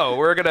 Oh no,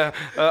 we're gonna.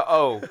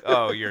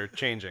 Oh, you're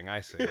changing.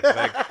 I see.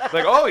 Like,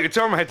 oh, you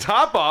tore my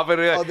top off.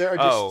 And like, there are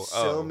just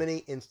so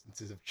many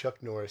instances of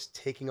Chuck Norris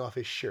taking off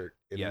his shirt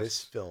in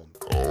this film.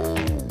 Oh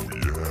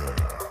yeah.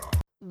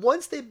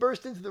 Once they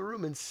burst into the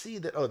room and see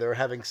that they're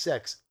having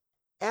sex,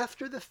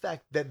 after the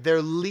fact that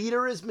their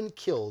leader has been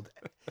killed.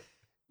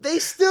 They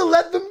still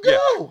let them go.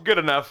 Yeah, good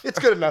enough. It's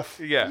good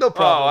enough. Yeah. No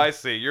problem. Oh, I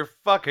see. You're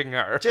fucking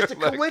her. Just a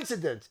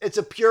coincidence. It's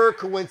a pure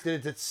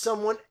coincidence that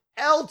someone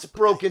else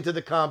broke into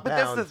the compound. But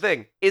that's the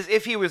thing, is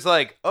if he was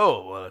like,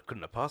 oh, well, it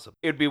couldn't have possibly.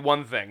 It'd be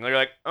one thing. You're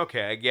like,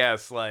 okay, I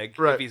guess, like,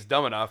 if he's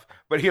dumb enough.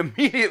 But he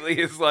immediately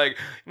is like,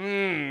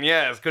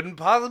 yes, couldn't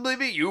possibly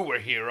be. You were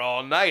here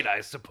all night,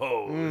 I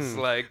suppose.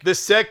 Like, the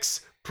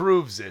sex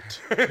proves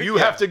it. You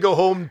have to go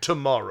home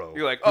tomorrow.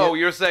 You're like, oh,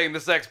 you're saying the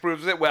sex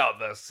proves it? Well,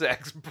 the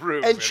sex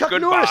proves it. And Chuck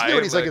Norris knew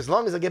it. He's like, as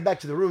long as I get back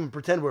to the room and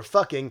pretend we're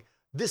fucking,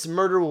 this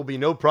murder will be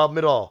no problem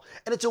at all.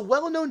 And it's a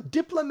well-known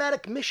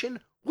diplomatic mission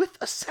with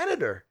a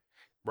senator.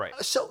 Right.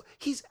 So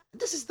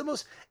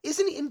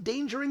isn't he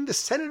endangering the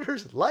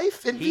senator's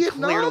life in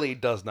Vietnam? He clearly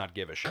does not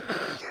give a shit.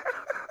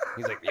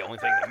 He's like, the only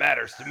thing that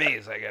matters to me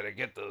is I gotta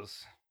get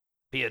those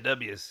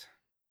POWs.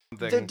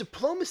 The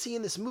diplomacy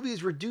in this movie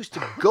is reduced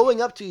to going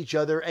up to each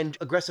other and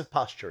aggressive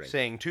posturing.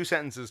 Saying 2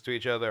 sentences to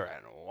each other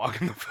and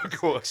walking the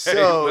fuck away.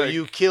 So,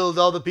 you killed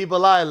all the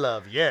people I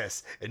love.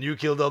 Yes. And you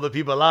killed all the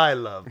people I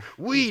love.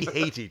 We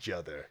hate each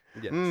other.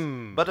 Yes.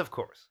 But of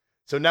course.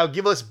 So now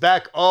give us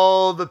back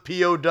all the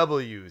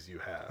POWs you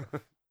have.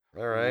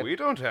 All right. We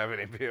don't have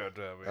any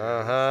POWs.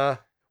 Uh-huh.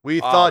 We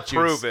I'll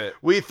prove it.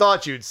 We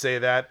thought you'd say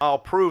that. I'll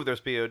prove there's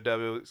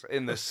POWs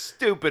in the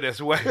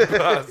stupidest way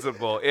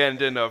possible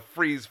and in a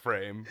freeze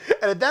frame.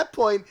 And at that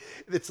point,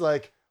 it's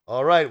like,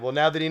 all right, well,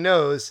 now that he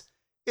knows,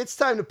 it's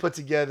time to put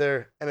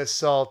together an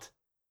assault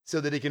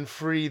so that he can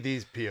free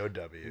these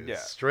POWs. Yeah.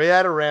 Straight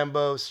out of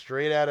Rambo,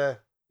 straight out of,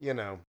 You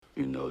know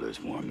there's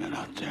more men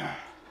out there.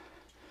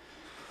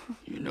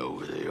 You know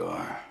where they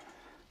are.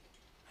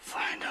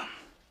 Find them,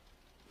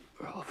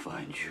 or I'll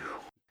find you.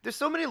 There's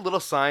so many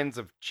little signs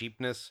of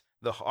cheapness.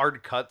 The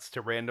hard cuts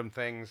to random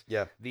things.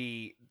 Yeah.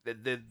 The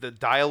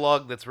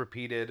dialogue that's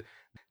repeated.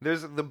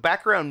 There's the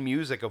background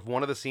music of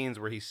one of the scenes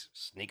where he's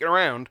sneaking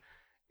around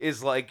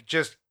is like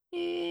just.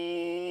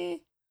 Like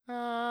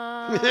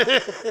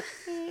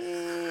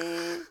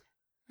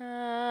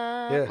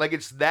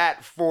it's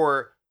that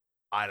for,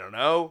 I don't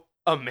know,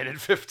 a minute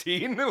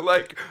 15.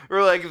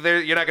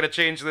 You're not gonna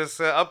change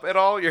this up at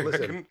all. You're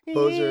Listen,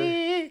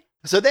 poser.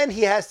 So then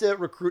he has to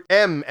recruit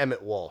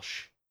Emmett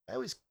Walsh. I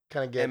always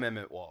kind of get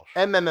Emmett Walsh.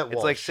 Emmett Walsh.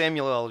 It's like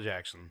Samuel L.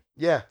 Jackson.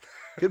 Yeah,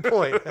 good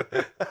point.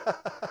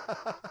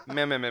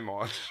 Emmett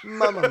Walsh.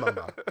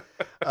 Mama.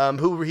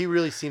 Who he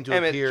really seemed to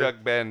Emmett appear.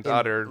 Jug Band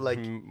Otter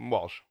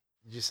Walsh.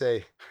 Did you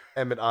say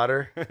Emmett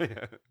Otter?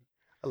 Yeah.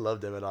 I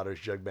loved Emmett Otter's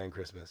Jug Band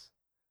Christmas.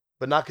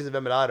 But not because of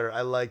Emmett Otter.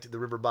 I liked the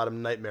River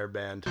Bottom Nightmare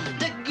Band.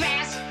 The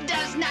grass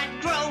does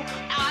not grow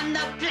on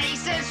the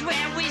places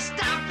where we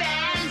stop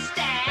and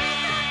stand.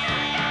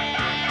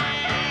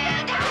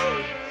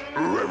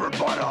 river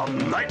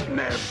bottom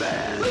nightmare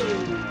band.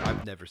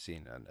 I've never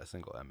seen a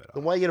single Emmett Otter.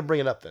 Then why are you gonna bring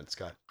it up then,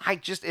 Scott?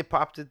 It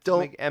popped it. Don't-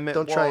 Like Emmett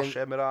don't try Walsh, and-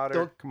 Emmett Otter.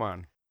 don't- Come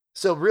on.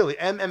 So really,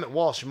 Emmett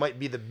Walsh might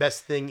be the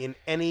best thing in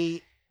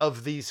any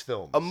of these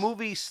films. A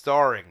movie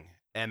starring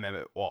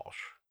Emmett Walsh.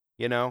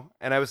 You know,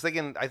 and I was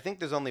thinking, I think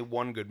there's only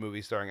one good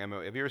movie starring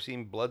Emmett. Have you ever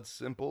seen Blood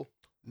Simple?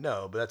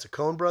 No, but that's a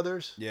Coen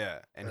Brothers. Yeah,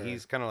 and All right.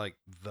 he's kind of like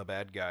the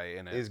bad guy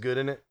in it. He's good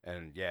in it.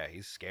 And yeah,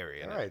 he's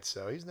scary in All it. right,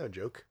 so he's no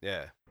joke.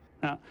 Yeah.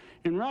 Now,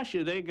 in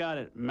Russia, they got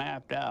it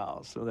mapped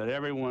out so that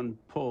everyone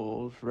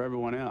pulls for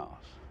everyone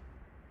else.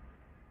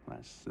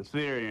 That's the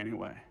theory,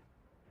 anyway.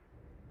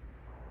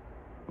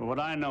 But what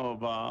I know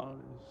about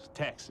is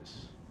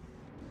Texas.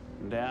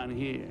 And down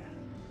here,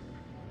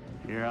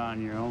 you're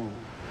on your own.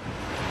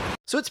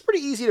 So it's pretty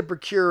easy to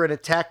procure an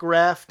attack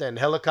raft and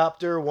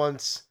helicopter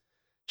once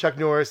Chuck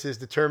Norris is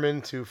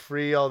determined to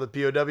free all the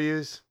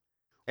POWs.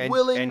 And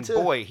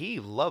boy, he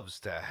loves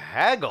to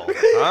haggle,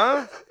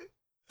 huh?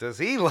 Does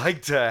he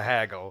like to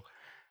haggle?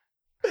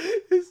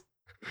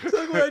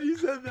 So glad you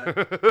said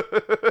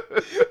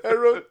that.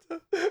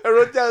 I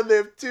wrote down they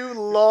have two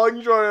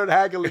long drawn out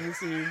haggling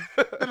scenes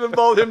that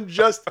involve him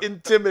just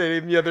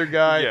intimidating the other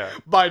guy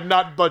by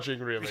not budging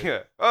really.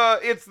 Yeah.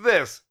 It's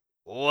this.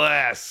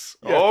 Less.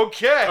 Yeah.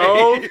 Okay.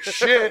 Oh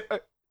shit.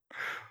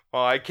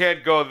 Oh, I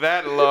can't go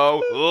that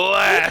low.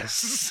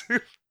 Less.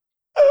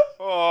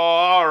 Oh,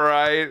 all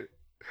right.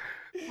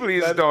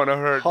 Please don't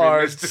hurt me,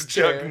 hard Mr.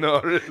 stare. Chuck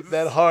Norris.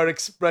 That hard,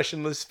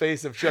 expressionless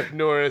face of Chuck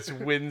Norris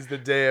wins the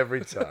day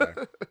every time.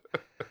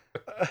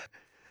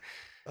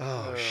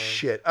 Oh,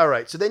 shit. All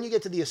right, so then you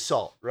get to the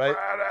assault, right?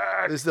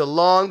 There's the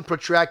long,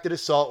 protracted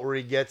assault where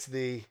he gets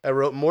I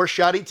wrote more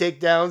shoddy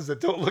takedowns that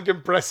don't look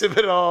impressive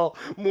at all,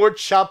 more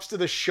chops to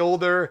the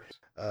shoulder.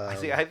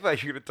 See, I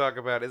thought you were going to talk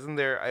about, isn't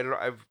there,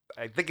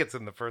 I think it's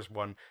in the first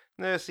one,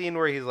 isn't there a scene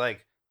where he's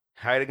like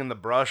hiding in the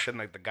brush and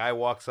like the guy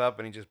walks up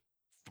and he just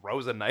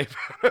throws a knife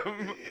at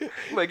him?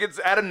 Like it's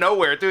out of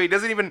nowhere too. He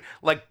doesn't even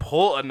like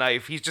pull a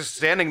knife. He's just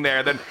standing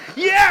there. Then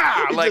he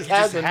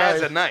just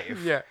has a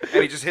knife. Yeah,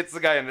 and he just hits the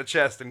guy in the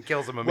chest and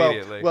kills him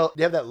immediately. Well,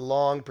 you have that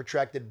long,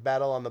 protracted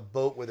battle on the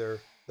boat where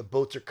the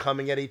boats are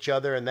coming at each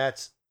other, and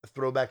that's a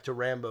throwback to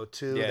Rambo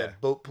 2. Yeah.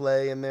 That boat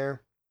play in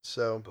there.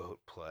 So boat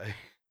play.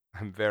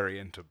 I'm very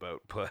into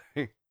boat play.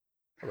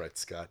 All right,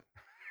 Scott.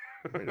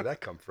 Where did that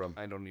come from?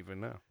 I don't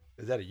even know.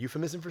 Is that a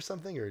euphemism for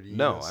something, or do you?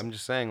 No, I'm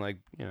just saying, like,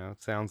 you know,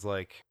 it sounds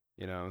like,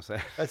 you know what I'm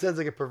saying? That sounds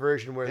like a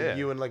perversion where Yeah.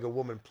 you and like a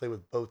woman play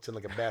with boats in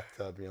like a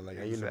bathtub. You know, like,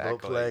 are you in a boat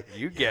Exactly. play?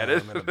 You get Yeah,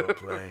 it. I'm in a boat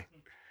play.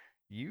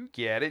 You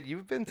get it.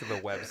 You've been to the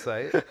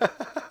website.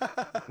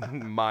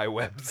 My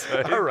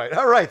website.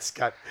 All right,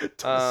 Scott.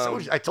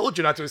 I told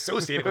you not to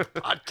associate it with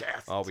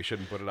podcasts. Oh, we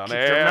shouldn't put it on Keep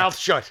air. your mouth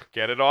shut.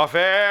 Get it off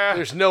air.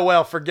 There's no way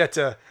I'll forget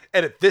to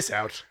edit this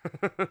out.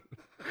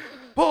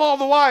 Pull all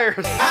the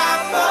wires.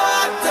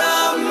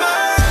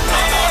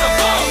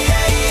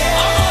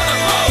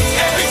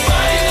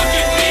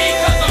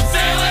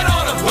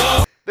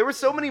 There were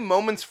so many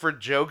moments for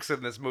jokes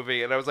in this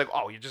movie, and I was like,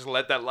 "Oh, you just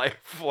let that lie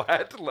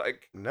flat."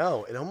 Like,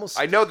 no, it almost.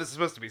 I know this is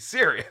supposed to be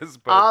serious,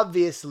 but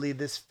Obviously,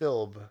 this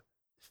film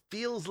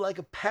feels like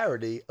a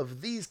parody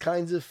of these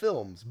kinds of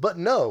films, but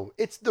no,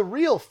 it's the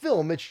real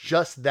film. It's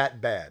just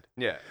that bad.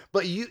 yeah,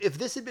 But if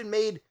this had been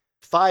made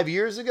 5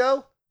 years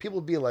ago, people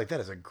would be like, "That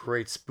is a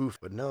great spoof."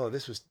 But no,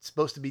 this was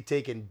supposed to be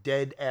taken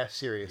dead ass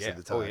serious yeah. at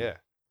the time. Oh yeah.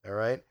 All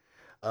right.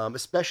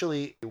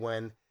 Especially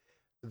when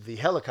the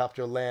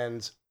helicopter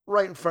lands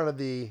right in front of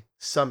the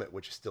summit,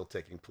 which is still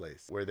taking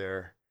place, where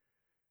they're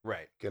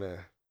Right. gonna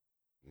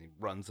He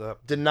runs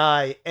up.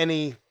 deny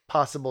any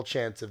possible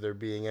chance of there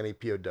being any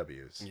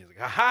POWs. And he's like,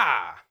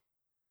 "Aha!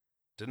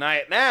 Deny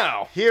it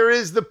now." Here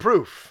is the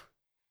proof.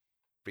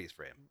 Freeze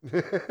frame.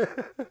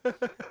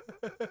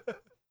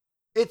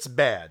 It's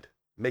bad.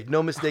 Make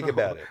no mistake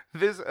about it.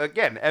 This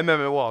again,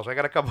 Emmett Walsh. I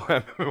got a couple of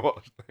Emmett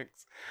Walsh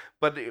things,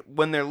 but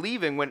when they're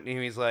leaving, when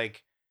he's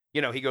like,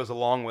 you know, he goes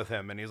along with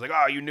him, and he's like,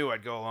 "Oh, you knew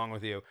I'd go along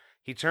with you."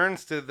 He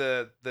turns to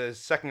the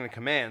second in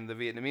command, the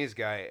Vietnamese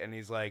guy, and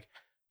he's like,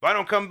 "If I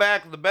don't come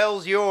back, the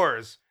bell's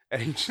yours."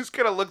 And he just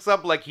kind of looks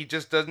up like he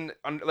just doesn't,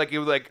 like he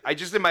was like, I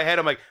just in my head,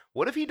 I'm like,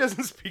 what if he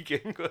doesn't speak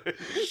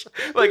English?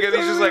 Like, and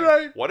he's just like,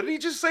 right. what did he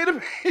just say to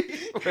me?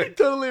 Like,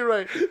 Totally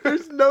right.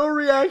 There's no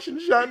reaction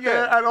shot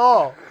there at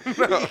all.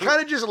 No. He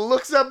kind of just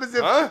looks up as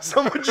if Huh?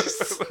 someone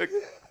just... Like-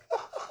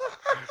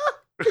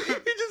 he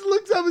just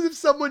looks up as if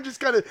someone just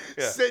kind of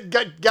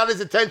Yeah. got his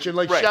attention,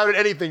 like Right. shouted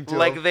anything to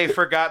like him. they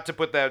forgot to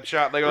put that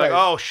shot. They're Right. like,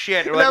 oh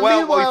shit. They're Now, like, well,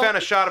 we meanwhile- found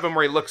a shot of him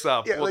where he looks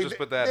up. Yeah, We'll like, just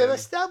put that they've in.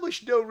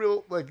 established no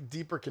real like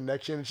deeper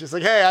connection. It's just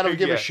like, hey, I don't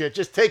give Yeah. a shit.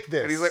 Just take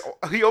this. And he's like,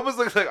 he almost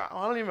looks like,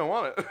 I don't even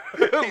want it.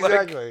 Like,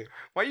 Exactly.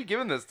 why are you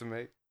giving this to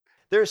me?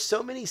 There are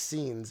so many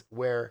scenes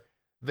where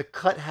the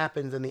cut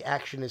happens and the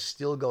action is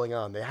still going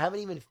on. They haven't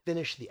even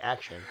finished the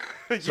action.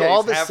 So Yeah,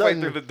 all he's of a halfway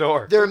sudden, through the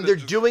door. they're They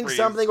just doing freeze.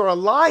 something, or a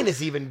line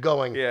is even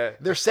going. Yeah.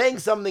 They're saying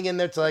something in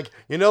there. It's like,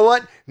 you know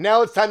what?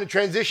 Now it's time to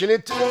transition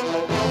into.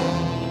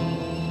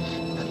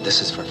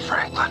 This is for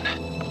Franklin.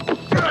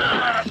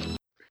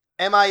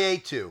 MIA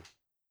 2.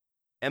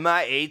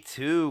 MIA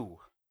 2.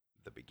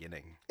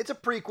 beginning. It's a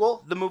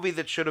prequel. The movie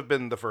that should have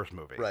been the first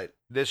movie. Right.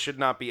 This should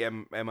not be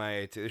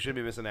MIA 2. This should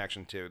be Missing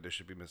Action 2. This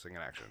should be Missing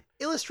in Action.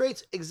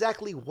 Illustrates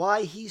exactly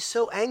why he's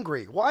so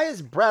angry. Why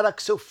is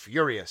Braddock so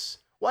furious?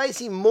 Why is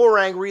he more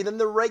angry than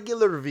the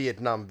regular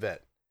Vietnam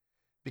vet?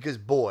 Because,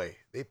 boy,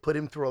 they put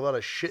him through a lot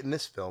of shit in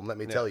this film, let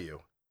me tell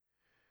you.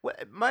 Well,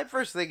 my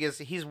first thing is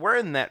he's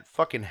wearing that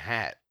fucking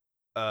hat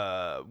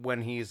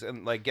when he's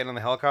getting on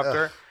the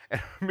helicopter. Ugh.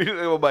 And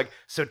immediately I'm like,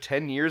 so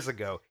 10 years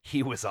ago,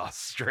 he was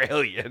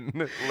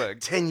Australian.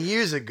 10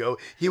 years ago,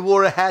 he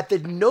wore a hat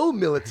that no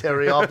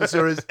military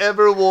officer has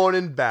ever worn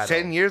in battle.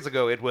 10 years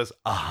ago, it was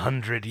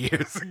 100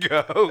 years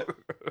ago.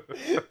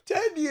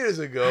 10 years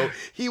ago,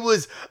 he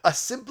was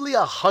simply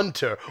a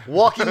hunter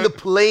walking the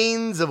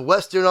plains of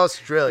Western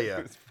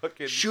Australia,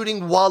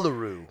 shooting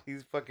wallaroo.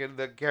 He's fucking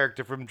the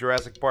character from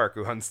Jurassic Park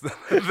who hunts the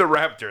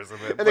raptors.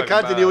 And the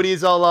continuity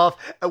is all off.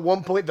 At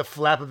one point, the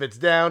flap of it's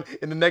down.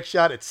 In the next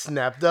shot, it's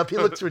snapped up. He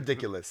looks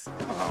ridiculous.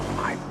 Oh,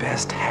 my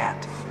best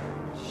hat.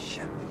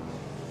 Shit.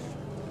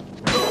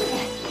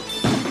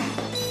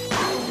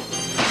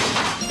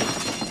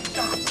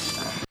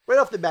 Right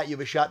off the bat, you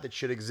have a shot that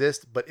should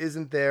exist, but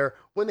isn't there.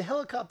 When the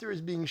helicopter is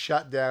being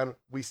shot down,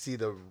 we see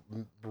the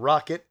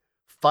rocket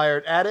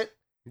fired at it.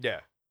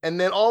 Yeah.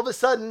 And then all of a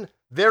sudden,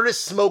 there is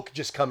smoke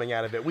just coming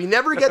out of it. We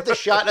never get the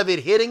shot of it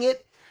hitting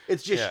it.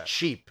 It's just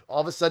cheap.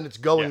 All of a sudden, it's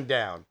going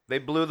down. They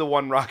blew the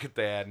one rocket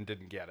they had and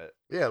didn't get it.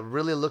 Yeah, it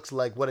really looks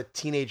like what a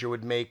teenager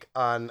would make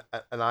on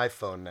an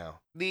iPhone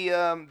now.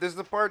 There's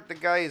the part the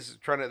guy is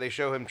they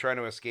show him trying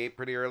to escape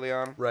pretty early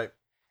on. Right.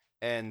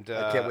 And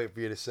I can't wait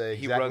for you to say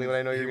exactly what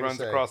I know you're going to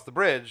say. He runs across the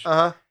bridge.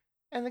 Uh-huh.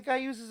 And the guy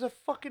uses a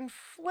fucking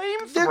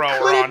There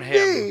flamethrower on him.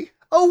 Be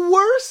a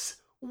worse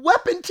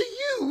weapon to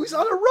use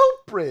on a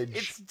rope bridge.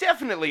 It's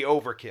definitely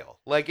overkill.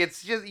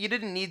 It's just, you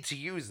didn't need to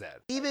use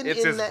that.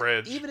 It's his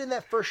bridge. Even in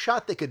that first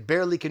shot, they could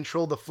barely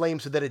control the flame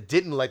so that it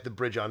didn't light the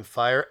bridge on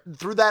fire.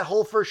 Through that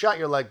whole first shot,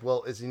 you're like,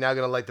 well, is he now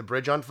going to light the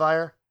bridge on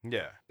fire?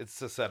 Yeah,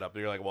 it's a setup.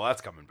 You're like, well,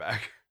 that's coming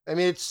back. I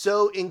mean, it's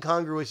so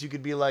incongruous. You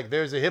could be like,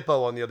 there's a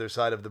hippo on the other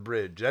side of the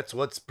bridge. That's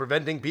what's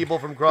preventing people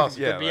from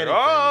crossing. It could be anything.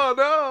 Oh,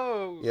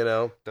 no. You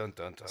know? Dun,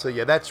 dun, dun. So,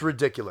 yeah, that's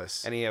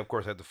ridiculous. And he, of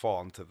course, had to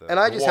fall into the And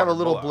I just have a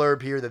little below.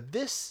 blurb here that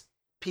this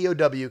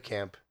POW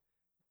camp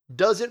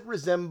doesn't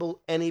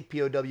resemble any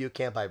POW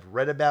camp I've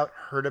read about,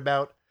 heard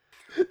about.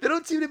 There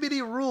don't seem to be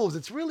any rules.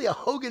 It's really a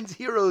Hogan's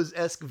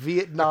Heroes-esque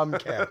Vietnam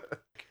camp.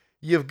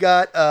 You've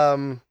got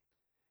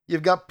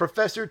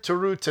Professor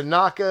Toru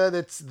Tanaka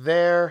that's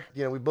there.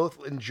 You know, we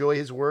both enjoy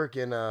his work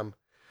in The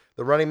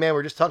Running Man. We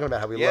were just talking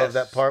about how we love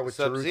that part with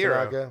Toru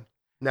Tanaka.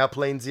 Now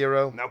Plane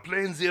Zero.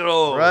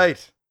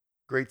 Right.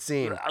 Great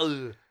scene.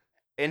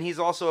 And he's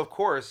also, of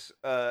course,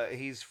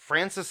 he's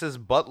Francis's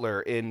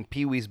butler in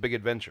Pee-wee's Big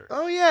Adventure.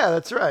 Oh, yeah,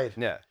 that's right.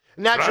 Yeah.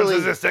 Naturally,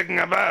 Francis is taking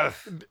a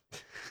bath.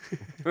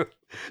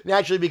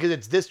 Naturally, because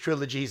it's this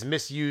trilogy, he's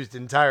misused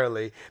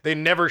entirely. They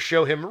never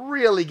show him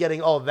really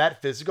getting all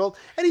that physical,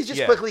 and he's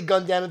just quickly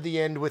gunned down at the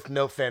end with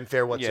no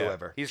fanfare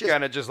whatsoever. Yeah. He's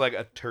kind of just like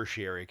a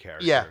tertiary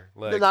character. Yeah,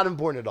 they're not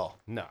important at all.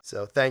 No.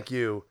 So thank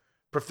you,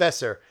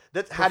 Professor.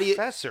 How do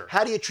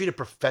you treat a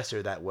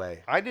professor that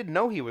way? I didn't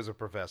know he was a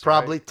professor.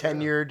 Probably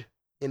tenured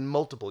in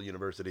multiple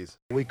universities.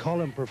 We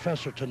call him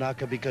Professor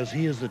Tanaka because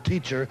he is the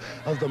teacher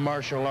of the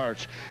martial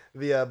arts.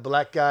 The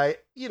black guy,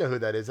 you know who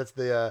that is. That's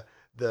the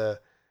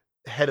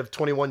head of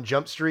 21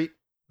 Jump Street.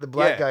 The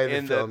black guy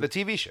in the film. The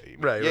TV show. You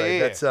mean. Right.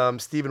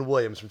 That's Stephen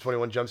Williams from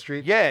 21 Jump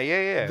Street.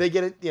 Yeah. They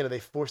get it, they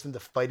force them to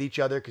fight each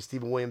other because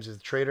Stephen Williams is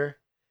the traitor.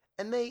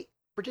 And they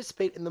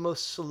participate in the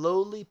most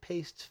slowly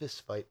paced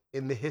fist fight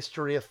in the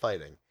history of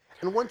fighting.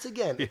 And once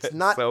again, it's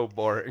not so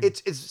boring.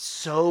 It's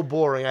so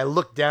boring. I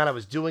looked down, I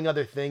was doing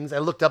other things. I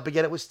looked up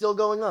again, it was still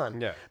going on.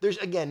 Yeah. There's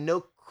again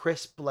no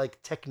crisp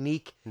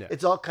technique. Yeah.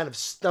 It's all kind of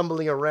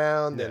stumbling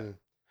around and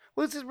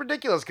well, it's just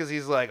ridiculous because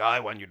he's like, I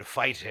want you to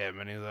fight him.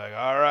 And he's like,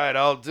 all right,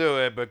 I'll do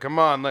it. But come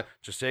on,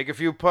 just take a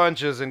few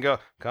punches and go,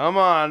 come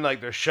on.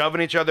 They're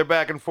shoving each other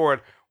back and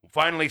forth.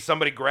 Finally,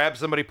 somebody grabs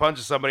somebody,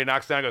 punches somebody,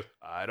 knocks down, and goes,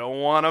 I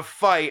don't want to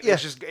fight. Yeah.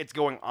 It's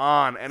going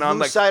on. And I'm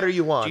like, whose side are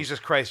you on? Jesus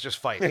Christ, just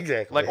fight.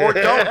 Exactly. Or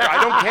don't.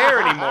 I don't care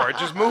anymore.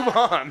 Just move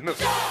on.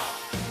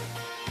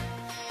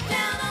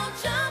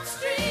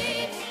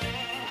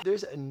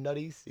 There's a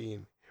nutty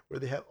scene where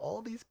they have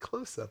all these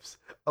close-ups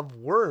of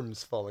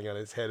worms falling on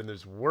his head, and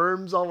there's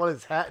worms all on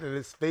his hat and in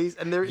his face,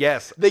 and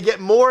they get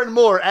more and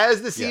more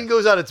as the scene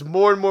goes on. It's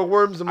more and more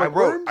worms. And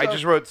more I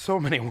just wrote so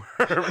many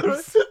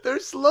worms. They're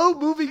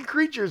slow-moving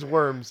creatures,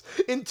 worms.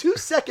 In 2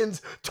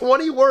 seconds,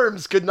 20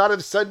 worms could not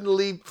have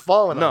suddenly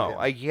fallen on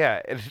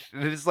him.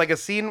 It's like a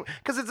scene,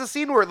 because it's a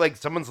scene where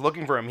someone's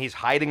looking for him, he's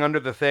hiding under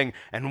the thing,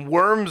 and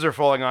worms are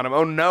falling on him.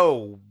 Oh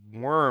no,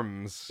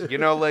 worms.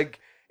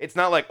 It's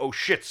not like, oh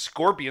shit,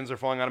 scorpions are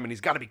falling on him and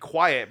he's got to be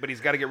quiet, but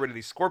he's got to get rid of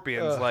these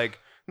scorpions.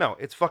 No,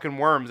 it's fucking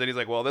worms. And he's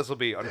like, well, this will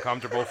be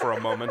uncomfortable for a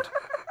moment.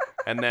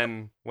 And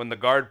then when the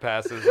guard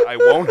passes, I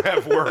won't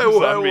have worms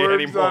on me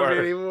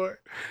anymore.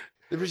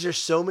 There's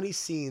just so many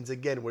scenes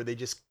again where they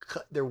just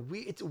cut.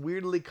 It's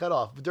weirdly cut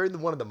off.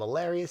 During one of the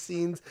malaria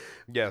scenes,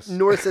 yes,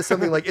 North says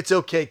something like, "It's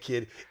okay,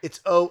 kid.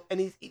 It's and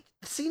the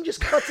scene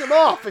just cuts him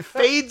off. It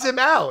fades him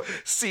out.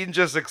 Scene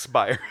just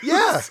expires.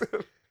 Yeah.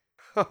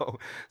 Oh,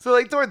 so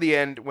like toward the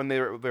end when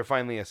they're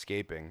finally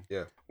escaping.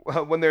 Yeah.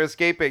 Well, when they're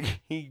escaping,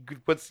 he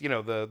puts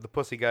the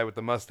pussy guy with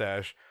the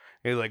mustache.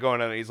 He's like going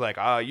on. He's like,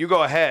 you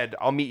go ahead.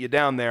 I'll meet you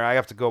down there. I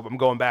have to go. I'm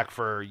going back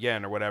for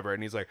yen or whatever.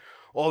 And he's like,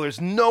 oh,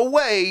 there's no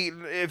way.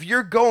 If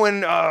you're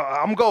going,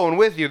 I'm going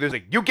with you. There's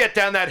like, you get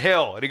down that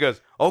hill. And he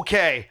goes,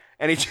 okay.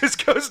 And he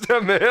just goes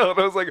down the hill. And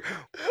I was like,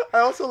 I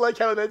also like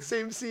how in that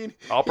same scene,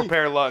 I'll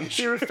prepare lunch.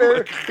 He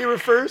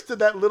refers to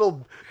that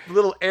little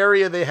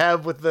area they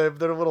have with their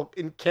little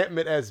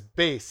encampment as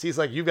base. He's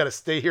like, you've got to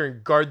stay here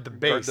and guard the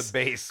base. Guard the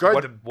base.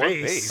 Guard the what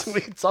base. base?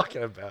 What are you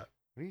talking about?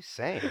 What are you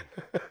saying?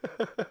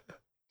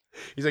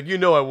 He's like, you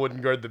know I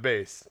wouldn't guard the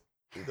base.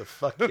 Who the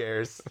fuck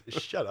cares?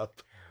 Shut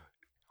up.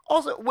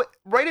 Also,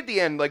 right at the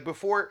end, like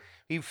before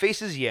he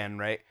faces Yen,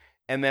 right?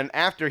 And then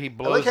after he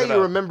blows I like how it you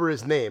up, remember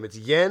his name. It's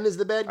Yen is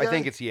the bad guy? I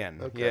think it's Yen.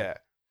 Okay.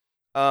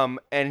 Yeah.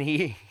 And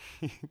he...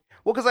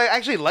 well, because I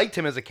actually liked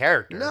him as a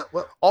character. No,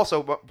 well...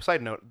 Also,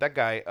 side note, that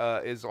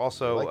guy is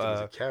also... I liked him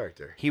as a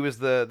character. He was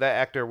that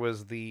actor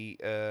was the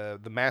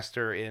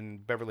master in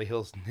Beverly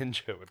Hills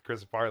Ninja with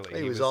Chris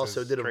Farley. He was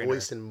also did a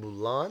voice in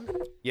Mulan.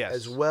 Yes.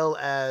 As well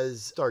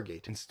as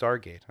Stargate. In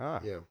Stargate,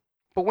 Yeah.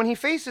 But when he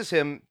faces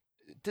him,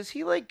 does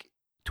he like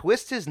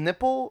twist his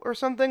nipple or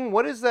something?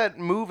 What is that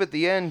move at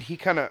the end? He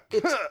kind of...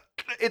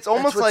 It's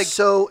almost like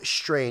so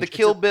strange. The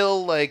Kill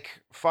Bill, like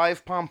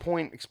 5-palm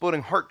point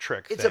exploding heart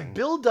trick. It's a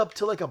build up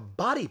to like a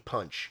body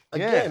punch.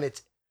 Again,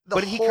 it's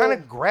he kind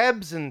of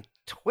grabs and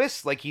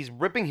twists like he's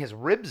ripping his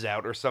ribs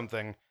out or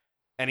something,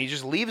 and he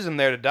just leaves him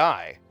there to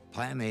die.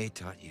 Plan A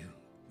taught you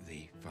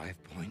the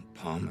 5-point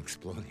palm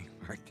exploding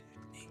heart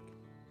technique.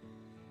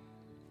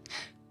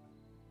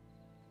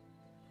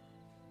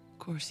 Of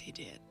course he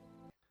did.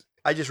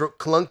 I just wrote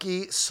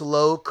clunky,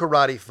 slow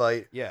karate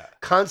fight. Yeah.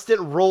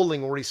 Constant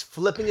rolling where he's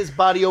flipping his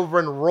body over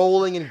and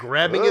rolling and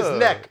grabbing his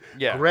neck.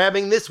 Yeah.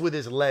 Grabbing this with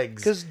his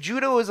legs. Because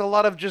judo is a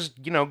lot of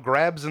just,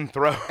 grabs and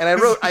throws. And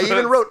I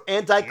even wrote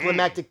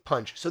anticlimactic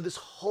punch. So this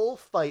whole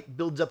fight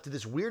builds up to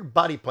this weird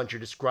body punch you're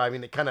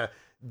describing that kind of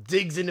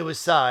digs into his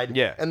side.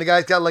 Yeah. And the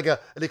guy's got like an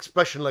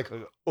expression like,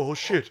 oh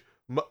shit,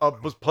 I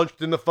was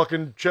punched in the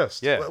fucking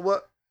chest. Yeah.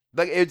 What?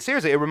 Like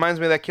seriously, it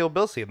reminds me of that Kill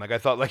Bill scene. Like I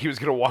thought like he was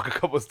gonna walk a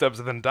couple of steps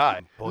and then die.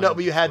 No,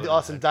 but you had the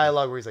awesome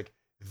dialogue where he's like,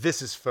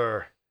 "This is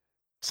for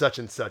such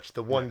and such,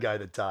 the one guy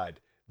that died.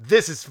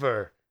 This is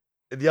for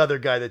the other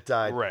guy that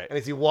died." Right. And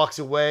as he walks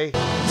away,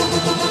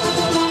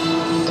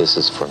 this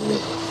is for me.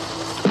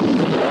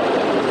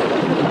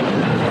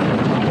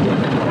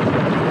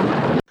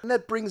 And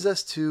that brings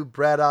us to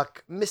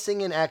Braddock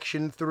Missing in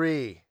Action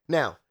 3.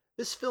 Now,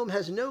 this film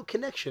has no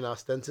connection,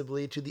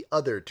 ostensibly, to the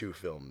other two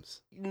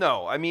films.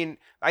 No, I mean,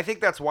 I think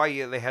that's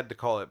why they had to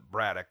call it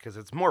Braddock, because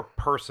it's more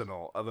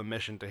personal of a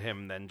mission to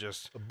him than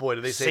just Boy,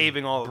 do they say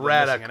saving all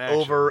Braddock of the missing in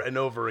action. over and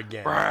over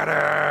again.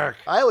 Braddock!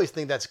 I always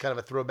think that's kind of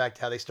a throwback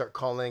to how they start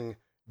calling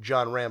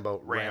John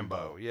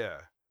Rambo. Yeah.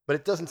 But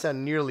it doesn't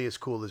sound nearly as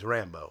cool as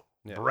Rambo.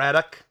 Yeah.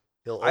 Braddock,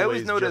 he'll I always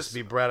always notice just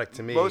be Braddock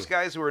to me. Most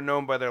guys who are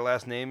known by their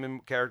last name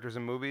in characters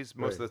in movies,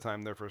 most Right. of the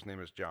time their first name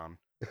is John.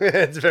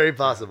 It's very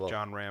possible.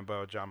 John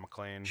Rambo, John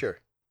McClane. Sure.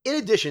 In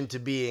addition to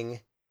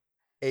being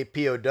a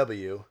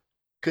POW,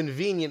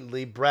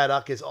 conveniently,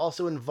 Braddock is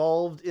also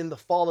involved in the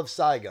fall of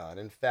Saigon.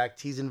 In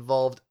fact, he's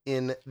involved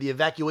in the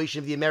evacuation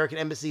of the American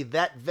embassy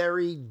that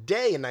very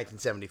day in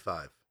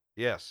 1975.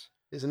 Yes.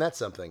 Isn't that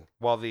something?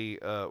 While the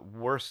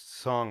worst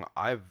song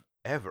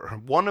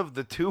one of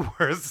the two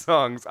worst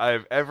songs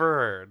I've ever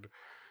heard,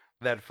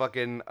 that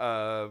fucking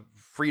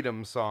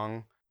Freedom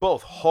song,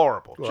 both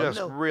horrible, Well, just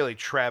no. really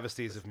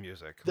travesties of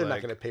music. They're not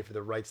Like, going to pay for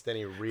the rights to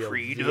any real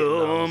freedom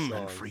Vietnam and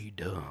songs.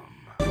 freedom.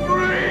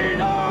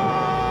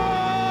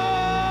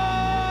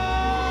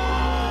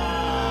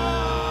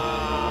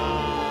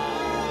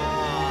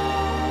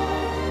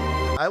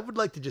 I would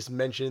like to just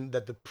mention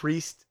that the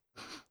priest,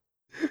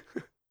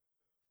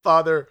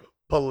 Father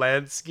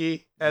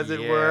Polanski, as it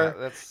Yeah, were,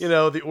 that's-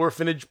 the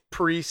orphanage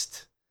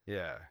priest,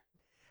 Yeah.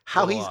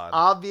 how Little he's odd.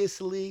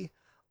 obviously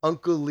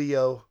Uncle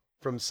Leo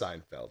from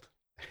Seinfeld.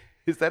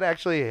 Is that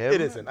actually him?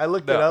 It isn't. I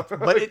looked it No, up,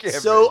 but it it can't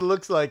so be.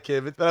 looks like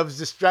him that I was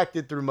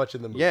distracted through much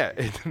of the movie. Yeah,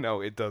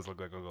 it does look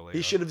like Uncle Leo.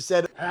 He should have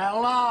said,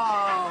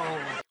 "Hello."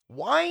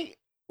 Why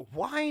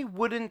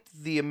wouldn't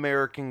the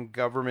American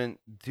government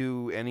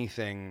do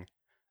anything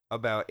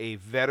about a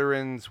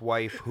veteran's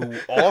wife who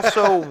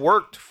also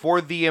worked for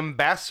the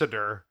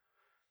ambassador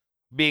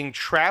being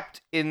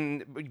trapped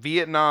in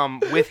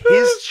Vietnam with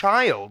his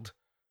child?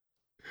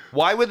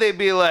 Why would they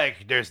be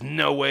like, "There's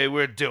no way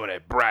we're doing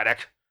it,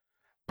 Braddock"?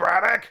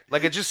 Braddock?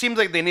 Like, it just seems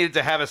like they needed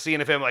to have a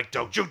scene of him like,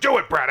 "Don't you do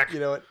it, Braddock." You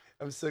know what?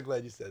 I'm so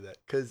glad you said that,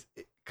 because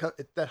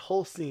that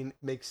whole scene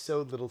makes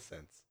so little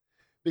sense.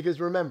 Because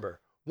remember,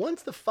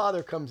 once the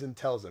father comes and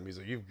tells him, he's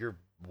like, your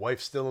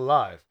wife's still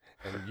alive,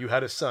 and you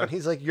had a son.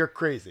 He's like, "You're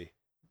crazy.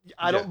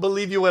 I don't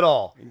believe you at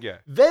all. Yeah.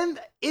 Then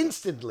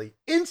instantly,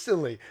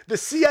 the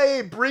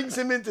CIA brings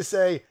him in to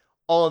say,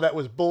 all of that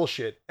was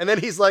bullshit. And then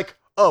he's like,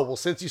 oh, well,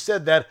 since you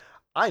said that,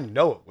 I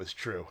know it was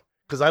true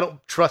because I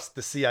don't trust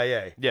the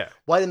CIA. Yeah.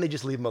 Why didn't they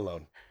just leave him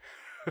alone?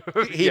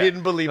 He Yeah.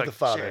 didn't believe Like, the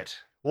father. shit.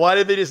 Why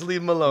did they just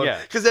leave him alone?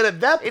 Yeah. Because then at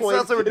that It's point,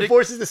 not so it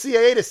forces the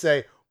CIA to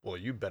say, well,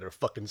 you better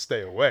fucking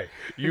stay away.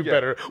 You Yeah.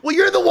 better. Well,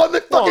 you're the one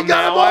that fucking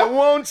got him now I off.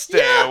 won't stay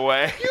Yeah,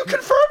 away. You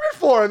confirmed it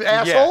for him,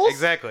 assholes. Yeah,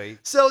 exactly.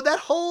 So that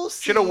whole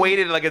scene, Should have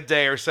waited like a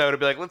day or so to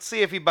be like, let's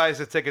see if he buys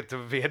a ticket to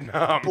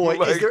Vietnam. Boy,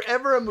 Like, is there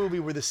ever a movie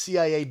where the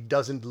CIA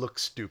doesn't look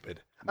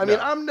stupid? I mean,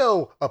 I'm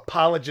no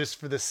apologist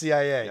for the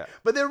CIA,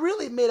 but they're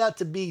really made out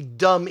to be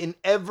dumb in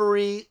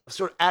every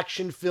sort of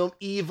action film,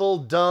 evil,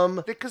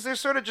 dumb. Because they're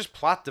sort of just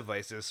plot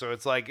devices. So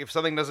it's like, if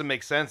something doesn't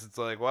make sense, it's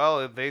like,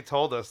 well, if they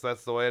told us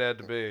that's the way it had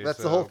to be. That's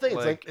So, the whole thing.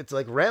 It's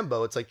like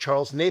Rambo. It's like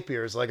Charles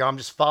Napier is like, I'm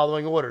just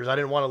following orders. I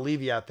didn't want to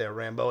leave you out there,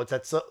 Rambo. It's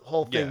that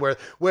whole thing where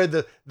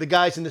the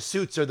guys in the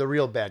suits are the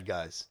real bad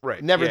guys,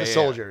 Right. Never Yeah, the yeah.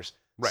 soldiers.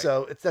 Right.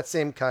 So it's that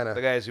same kind of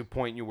the guys who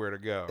point you where to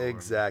go.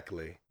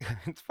 exactly.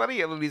 It's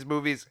funny in these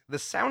movies, the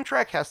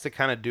soundtrack has to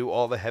kind of do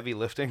all the heavy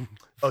lifting.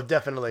 Oh,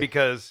 definitely.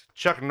 Because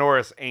Chuck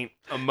Norris ain't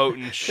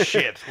emoting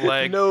shit.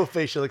 Like no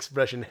facial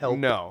expression help.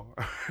 No.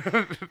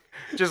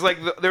 Just like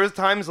there was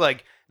times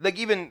like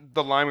even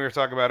the line we were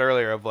talking about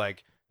earlier of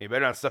like, you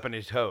better not step on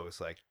your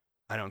toes. Like,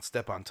 I don't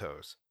step on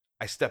toes.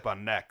 I step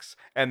on necks.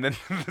 And then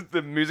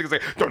the music is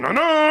like,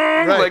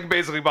 dun-dun-dun, like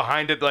basically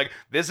behind it, like,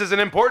 this is an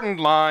important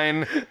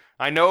line.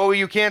 I know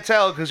you can't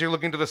tell because you're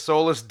looking to the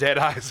soulless dead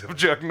eyes of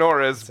Chuck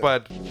Norris,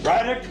 but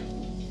Braddock,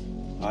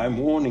 I'm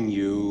warning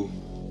you.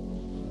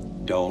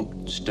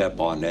 Don't step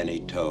on any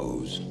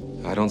toes.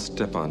 I don't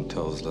step on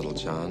toes, Little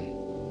John.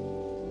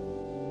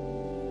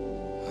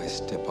 I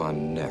step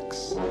on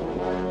necks.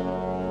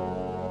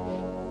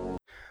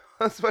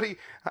 that's funny.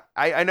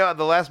 I know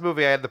the last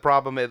movie I had the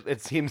problem.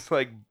 It seems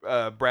like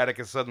Braddock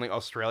is suddenly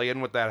Australian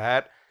with that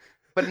hat.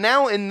 But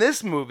now in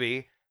this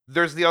movie,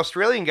 there's the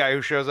Australian guy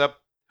who shows up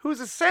who's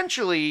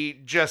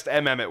essentially just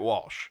M. Emmett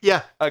Walsh.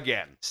 Yeah.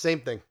 Again. Same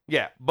thing.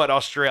 Yeah, but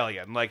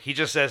Australian. Like, he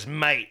just says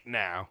mate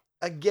now.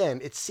 Again,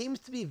 it seems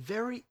to be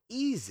very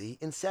easy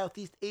in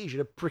Southeast Asia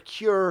to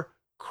procure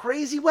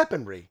crazy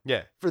weaponry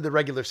Yeah. for the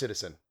regular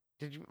citizen.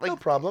 Did you, No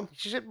problem.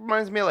 Shit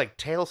reminds me of, like,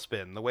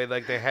 Tailspin. The way,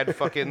 like, they had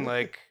fucking,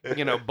 like,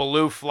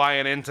 Baloo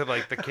flying into,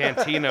 like, the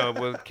cantina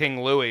with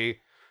King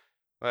Louis.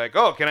 Like,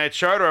 oh, can I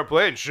charter a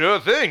plane? Sure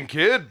thing,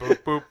 kid.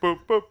 Boop, boop, boop,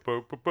 boop,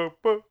 boop, boop, boop,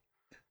 boop.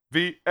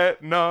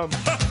 Vietnam.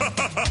 Spin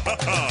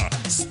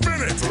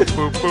it.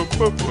 Boop, boop,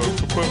 boop, boop, boop,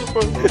 boop,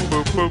 boop,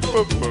 boop, boop, boop,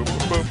 boop,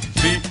 boop, boop.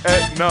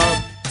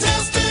 Vietnam.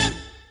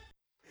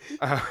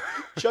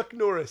 Chuck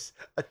Norris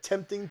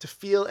attempting to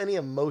feel any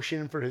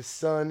emotion for his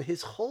son,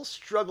 his whole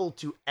struggle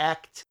to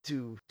act,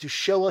 to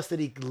show us that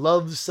he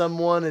loves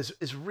someone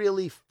is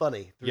really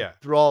funny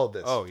through all of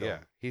this. Oh, film. yeah.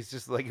 He's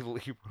just like,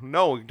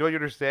 no, don't you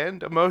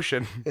understand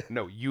emotion?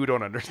 No, you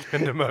don't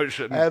understand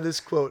emotion. I have this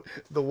quote.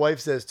 The wife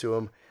says to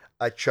him,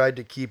 I tried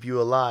to keep you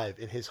alive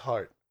in his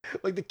heart.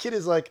 Like the kid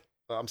is like,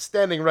 I'm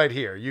standing right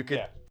here. You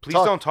could Please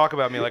don't talk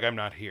about me like I'm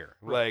not here.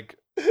 Like,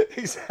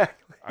 exactly.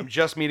 I'm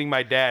just meeting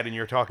my dad and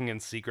you're talking in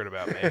secret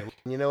about me.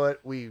 You know what?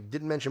 We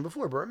didn't mention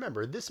before, but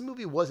remember, this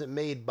movie wasn't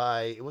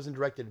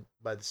directed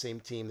by the same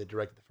team that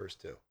directed the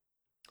first two.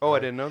 Oh, I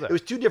didn't know that. It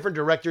was two different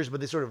directors, but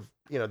they sort of,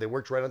 they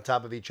worked right on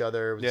top of each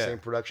other with the Yeah. same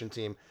production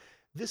team.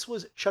 This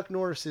was Chuck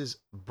Norris's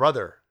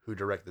brother who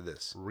directed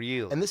this.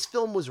 Really? And this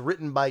film was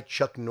written by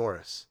Chuck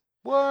Norris.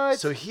 What?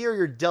 So here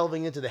you're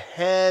delving into the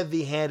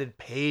heavy-handed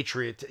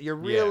patriot. You're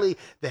really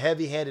the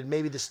heavy-handed,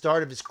 maybe the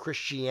start of his It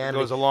Christianity.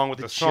 goes along with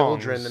the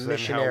children, songs the and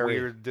missionary. how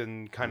weird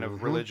and kind of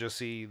Mhm.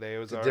 religious-y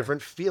those It's a are.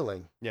 different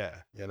feeling. Yeah.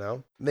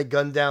 And they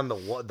gunned down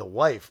the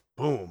wife.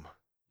 Boom.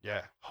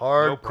 Yeah.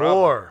 Hardcore. No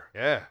problem.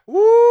 Yeah.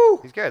 Woo!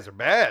 These guys are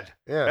bad.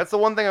 Yeah. That's the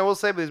one thing I will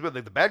say about these, like,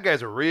 the bad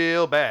guys are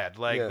real bad.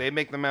 Like, Yeah. they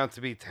make them out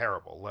to be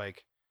terrible.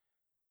 Like,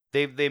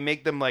 they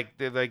make them like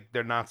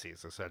they're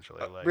Nazis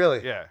essentially. Like,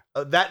 Really? Yeah.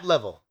 That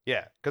level.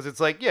 Yeah. Because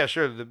it's like, yeah,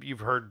 sure, you've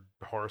heard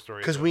horror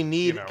stories. Because of,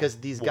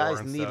 these war guys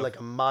and need stuff. like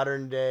a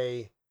modern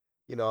day,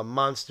 a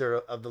monster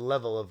of the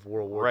level of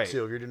World War Right.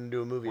 II. If you're going to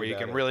do a movie where you about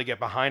can it. really get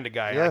behind a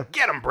guy. Yeah. Like,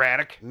 get him,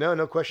 Braddock.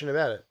 No question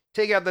about it.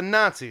 Take out the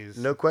Nazis.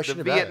 No question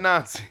the about Viet it.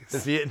 Nazis. The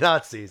Viet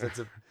Nazis. That's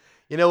a.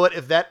 You know what?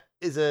 If that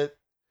is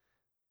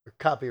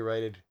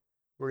copyrighted,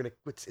 we're gonna.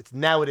 It's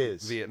now. It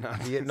is Viet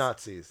Nazis. Viet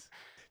Nazis.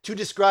 To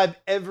describe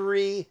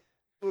every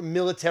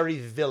military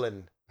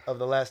villain of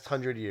the last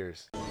 100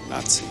 years.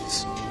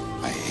 Nazis.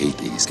 I hate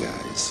these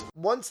guys.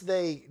 Once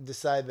they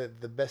decide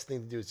that the best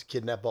thing to do is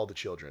kidnap all the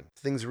children,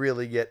 things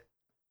really get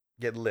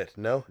lit.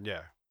 No.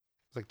 Yeah.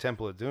 It's like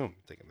Temple of Doom,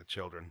 taking the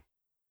children.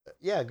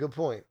 Yeah, good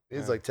point.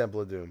 It's Yeah. like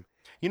Temple of Doom.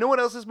 You know what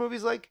else this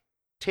movie's like?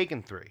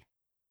 Taken 3.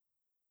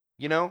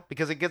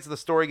 Because the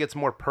story gets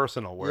more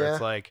personal, where Yeah.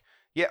 it's like,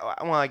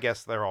 well, I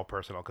guess they're all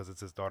personal because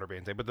it's his daughter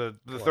being taken. But the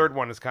Well. third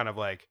one is kind of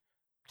like,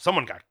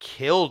 someone got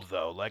killed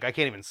though. Like, I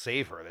can't even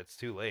save her. That's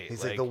too late.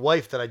 He's like the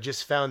wife that I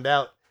just found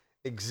out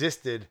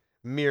existed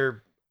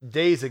mere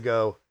days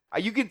ago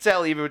You can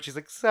tell even when she's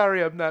like,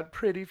 sorry, I'm not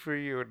pretty for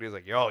you. And he's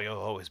like, yo, you'll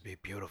always be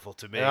beautiful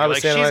to me. Yeah, I was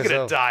like, saying she's to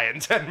going to myself. die in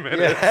 10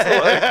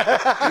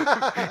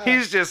 minutes. Like,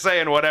 he's just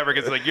saying whatever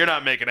because like, you're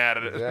not making out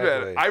of it.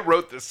 Exactly. I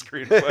wrote this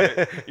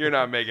screenplay. You're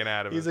not making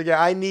out of it. He's like,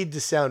 yeah, I need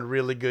to sound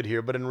really good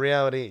here, but in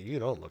reality, you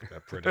don't look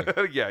that pretty.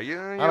 Yeah,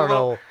 I don't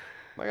know.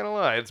 I'm not going to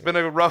lie. It's been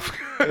a rough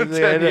I 10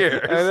 know-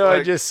 years. I know Like,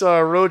 I just saw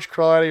a roach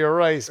crawl out of your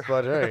rice,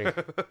 but hey.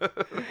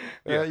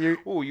 yeah. you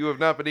Ooh, you have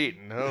not been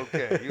eaten.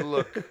 Okay, you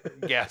look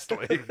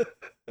ghastly.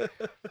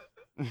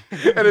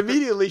 And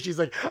immediately she's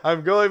like,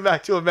 I'm going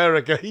back to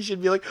America. He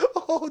should be like, oh,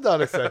 hold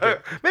on a second.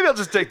 Maybe I'll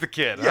just take the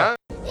kid, Yeah.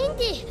 huh?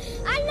 Indy,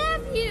 I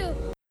love you.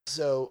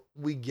 So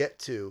we get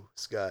to,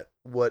 Scott,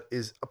 what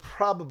is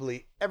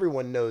probably,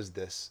 everyone knows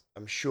this,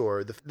 I'm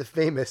sure, the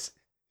famous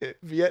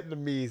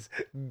Vietnamese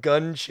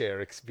gun chair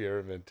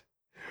experiment,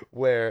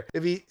 where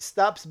if he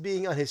stops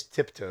being on his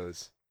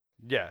tiptoes,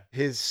 Yeah.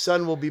 his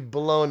son will be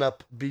blown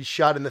up, be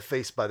shot in the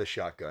face by the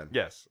shotgun.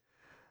 Yes.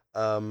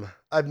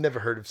 I've never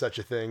heard of such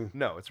a thing.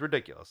 No, it's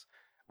ridiculous.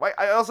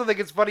 I also think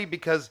it's funny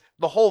because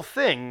the whole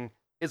thing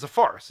is a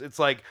farce. It's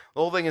like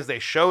the whole thing is they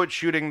show it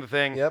shooting the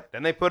thing,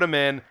 then they put him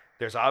in.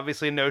 There's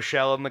obviously no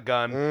shell in the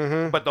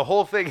gun, but the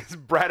whole thing is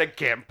Braddock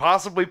can't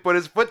possibly put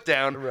his foot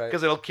down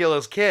because it'll kill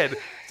his kid.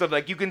 So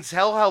like you can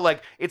tell how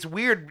like it's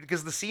weird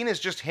because the scene is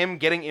just him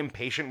getting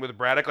impatient with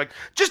Braddock. Like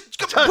just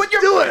put your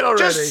do it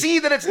already. just see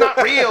that it's not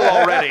real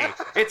already.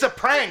 It's a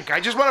prank. I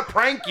just want to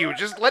prank you.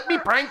 Just let me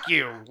prank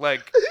you.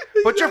 Like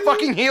put your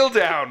fucking heel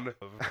down.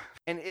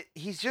 And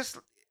he's just.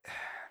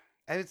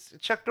 And it's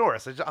Chuck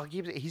Norris.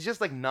 He's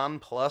just like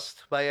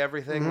nonplussed by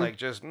everything. Like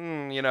just,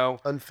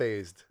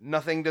 unfazed.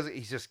 Nothing does.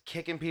 He's just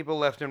kicking people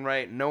left and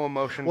right. No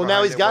emotion. Well, now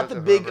behind he's it got the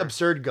big whatsoever.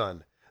 absurd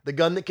gun. The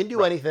gun that can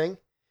do anything.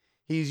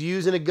 He's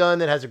using a gun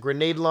that has a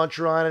grenade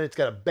launcher on it. It's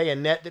got a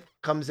bayonet that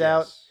comes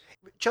out.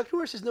 Chuck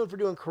Norris is known for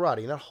doing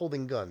karate, not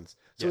holding guns.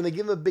 So when they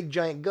give him a big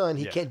giant gun,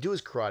 he can't do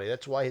his karate.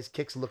 That's why his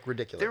kicks look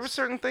ridiculous. There were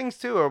certain things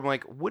too. Where I'm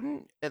like,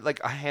 wouldn't like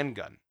a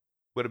handgun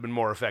would have been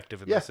more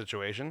effective in this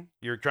situation?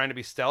 You're trying to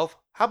be stealth.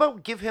 How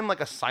about give him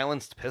like a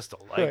silenced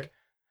pistol? Like Right.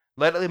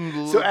 let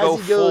him So go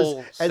full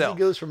as he stealth.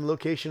 goes from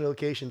location to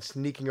location,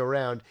 sneaking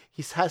around,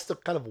 he has to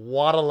kind of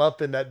waddle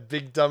up in that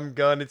big dumb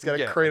gun. It's got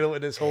a cradle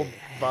in his whole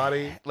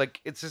body. Like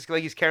it's just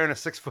like he's carrying a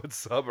 6-foot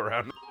sub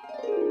around.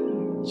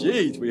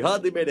 Jeez, we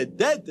hardly made a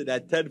dent in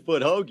that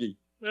 10-foot hoagie.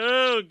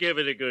 Oh, give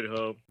it a good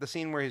hope. The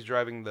scene where he's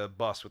driving the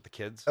bus with the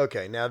kids.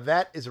 Okay, now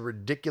that is a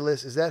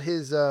ridiculous. Is that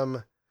his?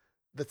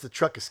 That's the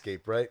truck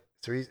escape, right?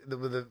 So he's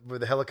where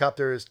the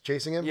helicopter is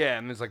chasing him. Yeah,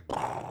 and there's like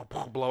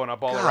blowing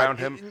up all God, around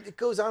him. It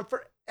goes on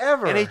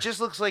forever, And it just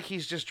looks like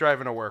he's just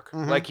driving to work.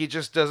 Mhm. Like he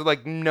just does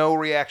like no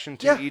reaction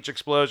to each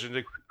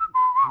explosion.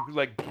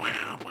 Like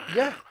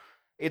yeah,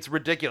 it's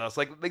ridiculous.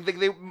 Like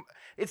they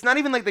it's not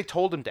even like they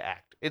told him to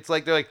act. It's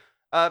like they're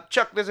like,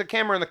 Chuck, there's a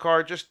camera in the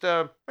car. Just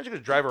why don't you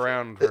just drive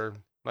around for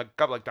like a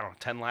couple, like I don't know,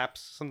 10 laps,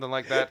 something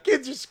like that.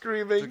 Kids are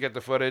screaming to get the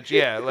footage.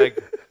 Yeah,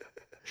 like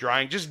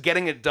trying, just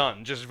getting it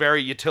done. Just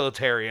very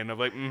utilitarian of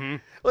like,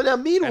 Well, now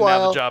And meanwhile,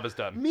 now the job is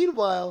done.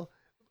 Meanwhile,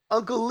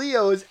 Uncle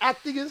Leo is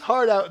acting his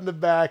heart out in the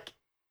back,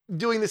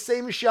 doing the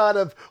same shot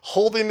of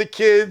holding the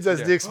kids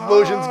as the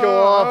explosions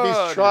go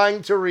off. He's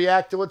trying to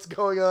react to what's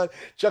going on.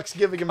 Chuck's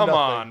giving him Come nothing.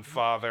 on,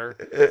 father.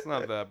 It's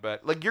not that bad.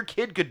 Like your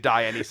kid could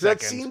die any So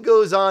that second. scene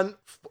goes on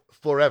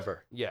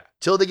forever. Yeah.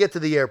 Till they get to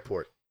the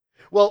airport.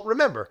 Well,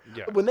 remember,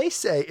 Yeah. when they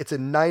say it's a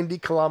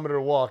 90-kilometer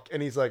walk,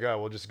 and he's like, oh,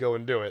 we'll just go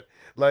and do it.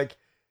 Like,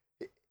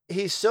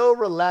 he's so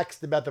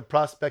relaxed about the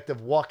prospect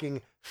of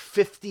walking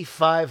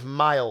 55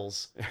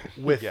 miles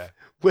with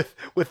with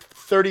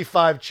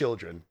 35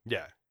 children.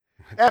 Yeah.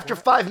 After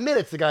 5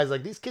 minutes, the guy's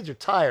like, these kids are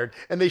tired.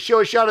 And they show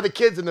a shot of the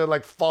kids, and they're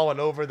like falling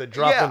over, they're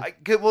dropping.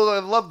 Yeah, I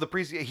love the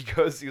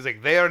he was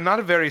like, they are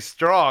not very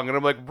strong. And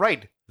I'm like,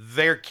 right,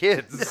 they're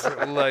kids.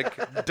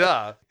 Like,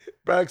 duh.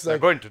 Braddock's They're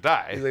like, going to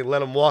die. He's like, let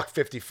them walk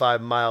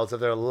 55 miles if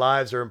their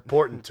lives are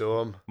important to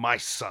them. My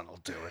son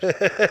will do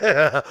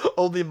it.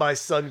 Only my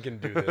son can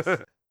do this.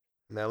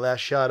 And that last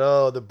shot,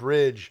 the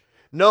bridge.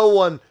 No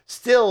one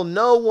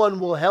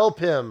will help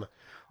him.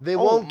 They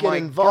won't get my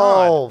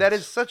involved. God, that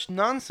is such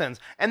nonsense.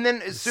 And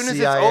then as soon as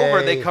CIA. it's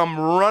over, they come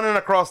running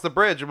across the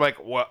bridge. I'm like,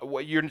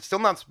 what? You're still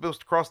not supposed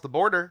to cross the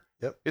border.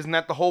 Yep. Isn't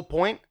that the whole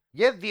point?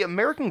 Yeah, the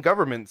American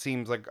government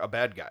seems like a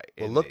bad guy.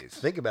 Well, in look, these.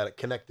 think about it.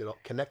 Connect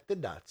the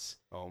dots.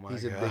 Oh my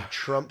He's God. a big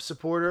Trump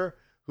supporter.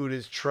 Who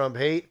does Trump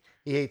hate?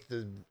 He hates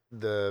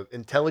the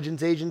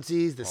intelligence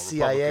agencies. The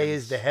CIA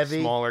is the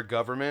heavy. Smaller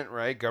government,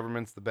 right?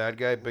 Government's the bad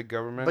guy. Big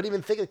government. But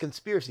even think of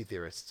conspiracy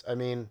theorists. I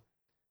mean,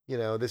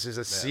 this is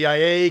a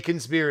CIA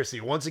conspiracy.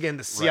 Once again,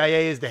 the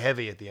CIA is the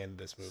heavy at the end of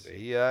this movie.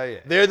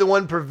 CIA. They're the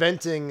one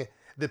preventing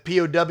the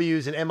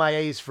POWs and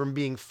MIAs from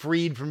being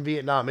freed from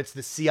Vietnam. It's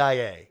the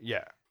CIA.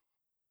 Yeah.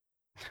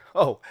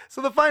 Oh,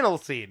 so the final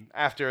scene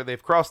after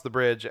they've crossed the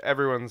bridge,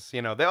 everyone's,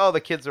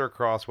 the kids are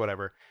across,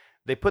 whatever.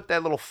 They put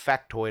that little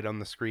factoid on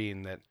the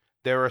screen that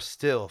there are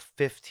still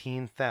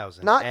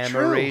 15,000 Not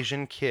true.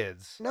 Amerasian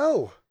kids.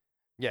 No.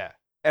 Yeah.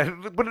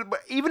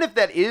 But even if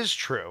that is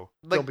true,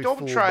 like,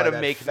 don't try to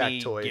make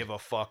me factoid. give a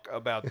fuck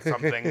about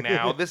something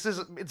now.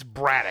 It's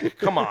Braddock.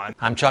 Come on.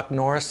 I'm Chuck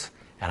Norris,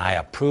 and I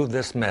approve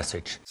this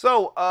message.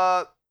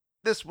 So,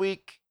 this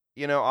week,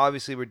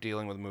 obviously we're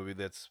dealing with a movie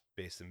that's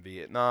based in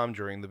Vietnam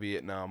during the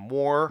Vietnam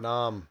War.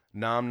 Nom.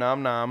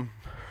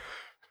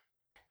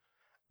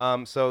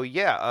 So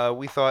yeah,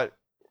 we thought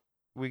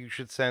we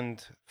should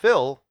send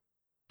Phil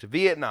to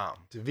Vietnam.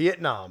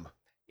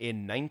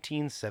 In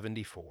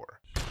 1974.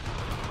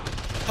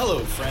 Hello,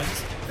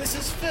 friends. This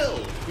is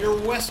Phil, your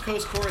West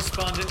Coast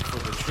correspondent for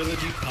the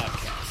Trilogy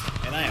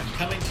Podcast, and I am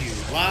coming to you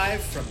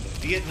live from the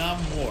Vietnam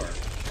War.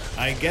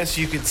 I guess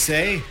you could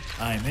say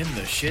I'm in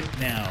the shit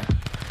now.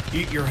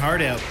 Eat your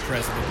heart out,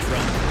 President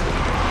Trump.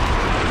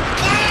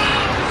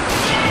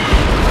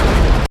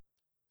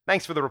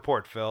 Thanks for the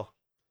report, Phil.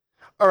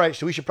 All right,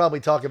 so we should probably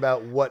talk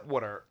about what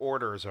our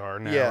orders are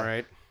now,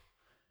 right?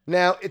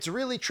 Now, it's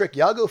really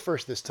tricky. I'll go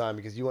first this time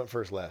because you went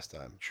first last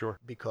time. Sure.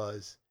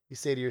 Because you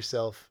say to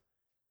yourself,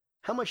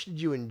 how much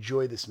did you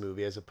enjoy this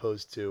movie as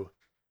opposed to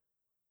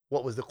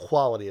what was the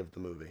quality of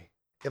the movie?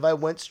 If I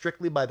went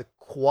strictly by the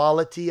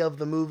quality of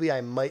the movie,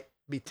 I might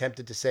be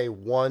tempted to say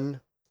 1,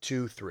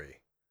 2, 3.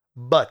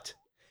 But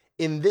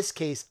in this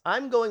case,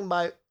 I'm going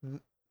by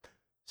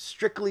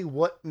strictly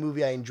what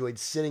movie I enjoyed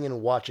sitting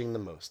and watching the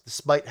most,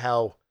 despite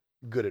how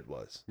good it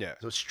was. Yeah.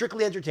 So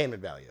strictly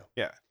entertainment value.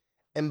 Yeah.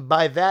 And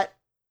by that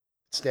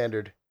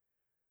standard,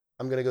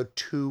 I'm going to go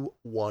 2,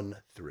 1,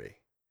 3.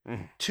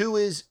 2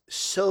 is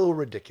so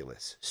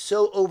ridiculous,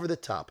 so over the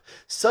top,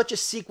 such a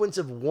sequence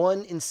of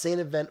one insane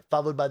event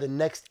followed by the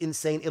next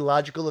insane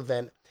illogical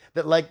event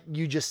that, like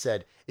you just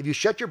said, if you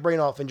shut your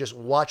brain off and just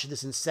watch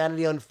this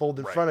insanity unfold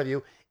in front of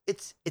you,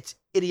 it's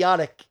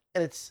idiotic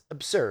and it's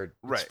absurd.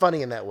 It's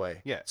funny in that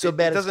way. Yeah. So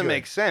bad it doesn't it's good.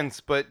 make sense,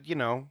 but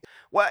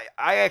well,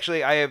 I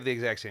have the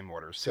exact same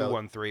orders. 2,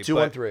 1, 3. 2,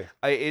 1, 3.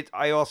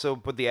 I also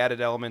put the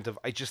added element of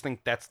I just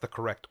think that's the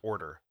correct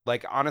order.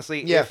 Like,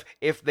 honestly, Yeah.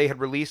 if they had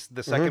released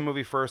the second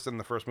movie first and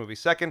the first movie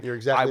second,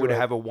 I would right.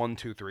 have a 1,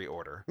 2, 3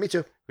 order. Me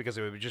too. Because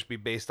it would just be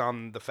based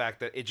on the fact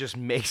that it just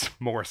makes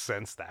more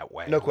sense that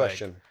way. No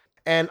question.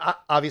 And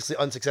obviously,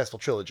 unsuccessful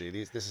trilogy.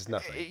 This is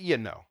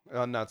nothing.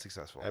 Not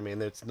successful. I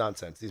mean, it's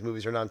nonsense. These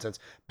movies are nonsense.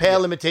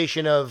 Pale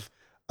imitation of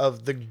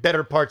the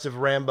better parts of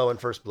Rambo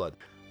and First Blood.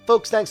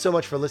 Folks, thanks so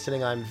much for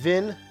listening. I'm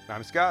Vin.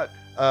 I'm Scott.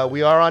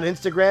 We are on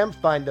Instagram.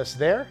 Find us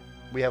there.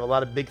 We have a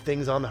lot of big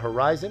things on the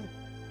horizon.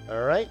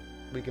 All right.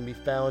 We can be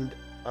found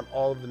on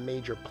all of the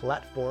major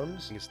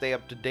platforms. You can stay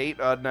up to date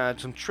on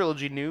some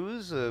trilogy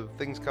news,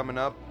 things coming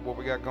up, what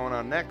we got going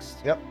on next.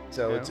 Yep.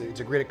 So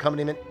it's a great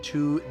accompaniment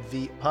to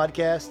the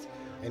podcast.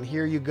 And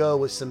here you go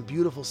with some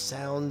beautiful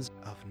sounds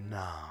of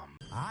Nam.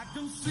 I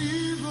can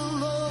see the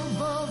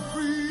love of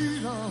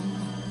freedom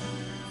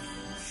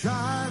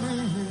shining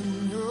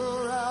in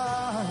your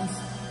eyes.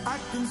 I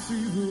can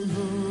see the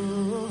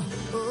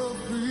love of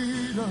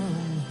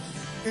freedom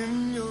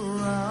in your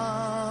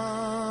eyes.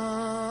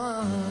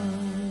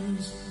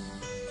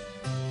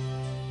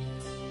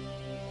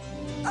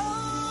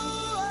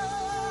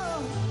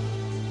 Oh,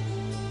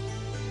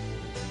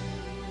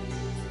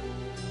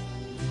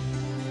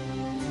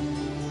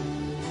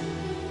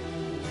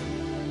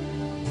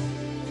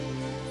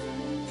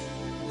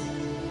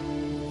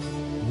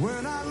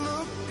 when I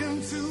look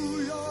into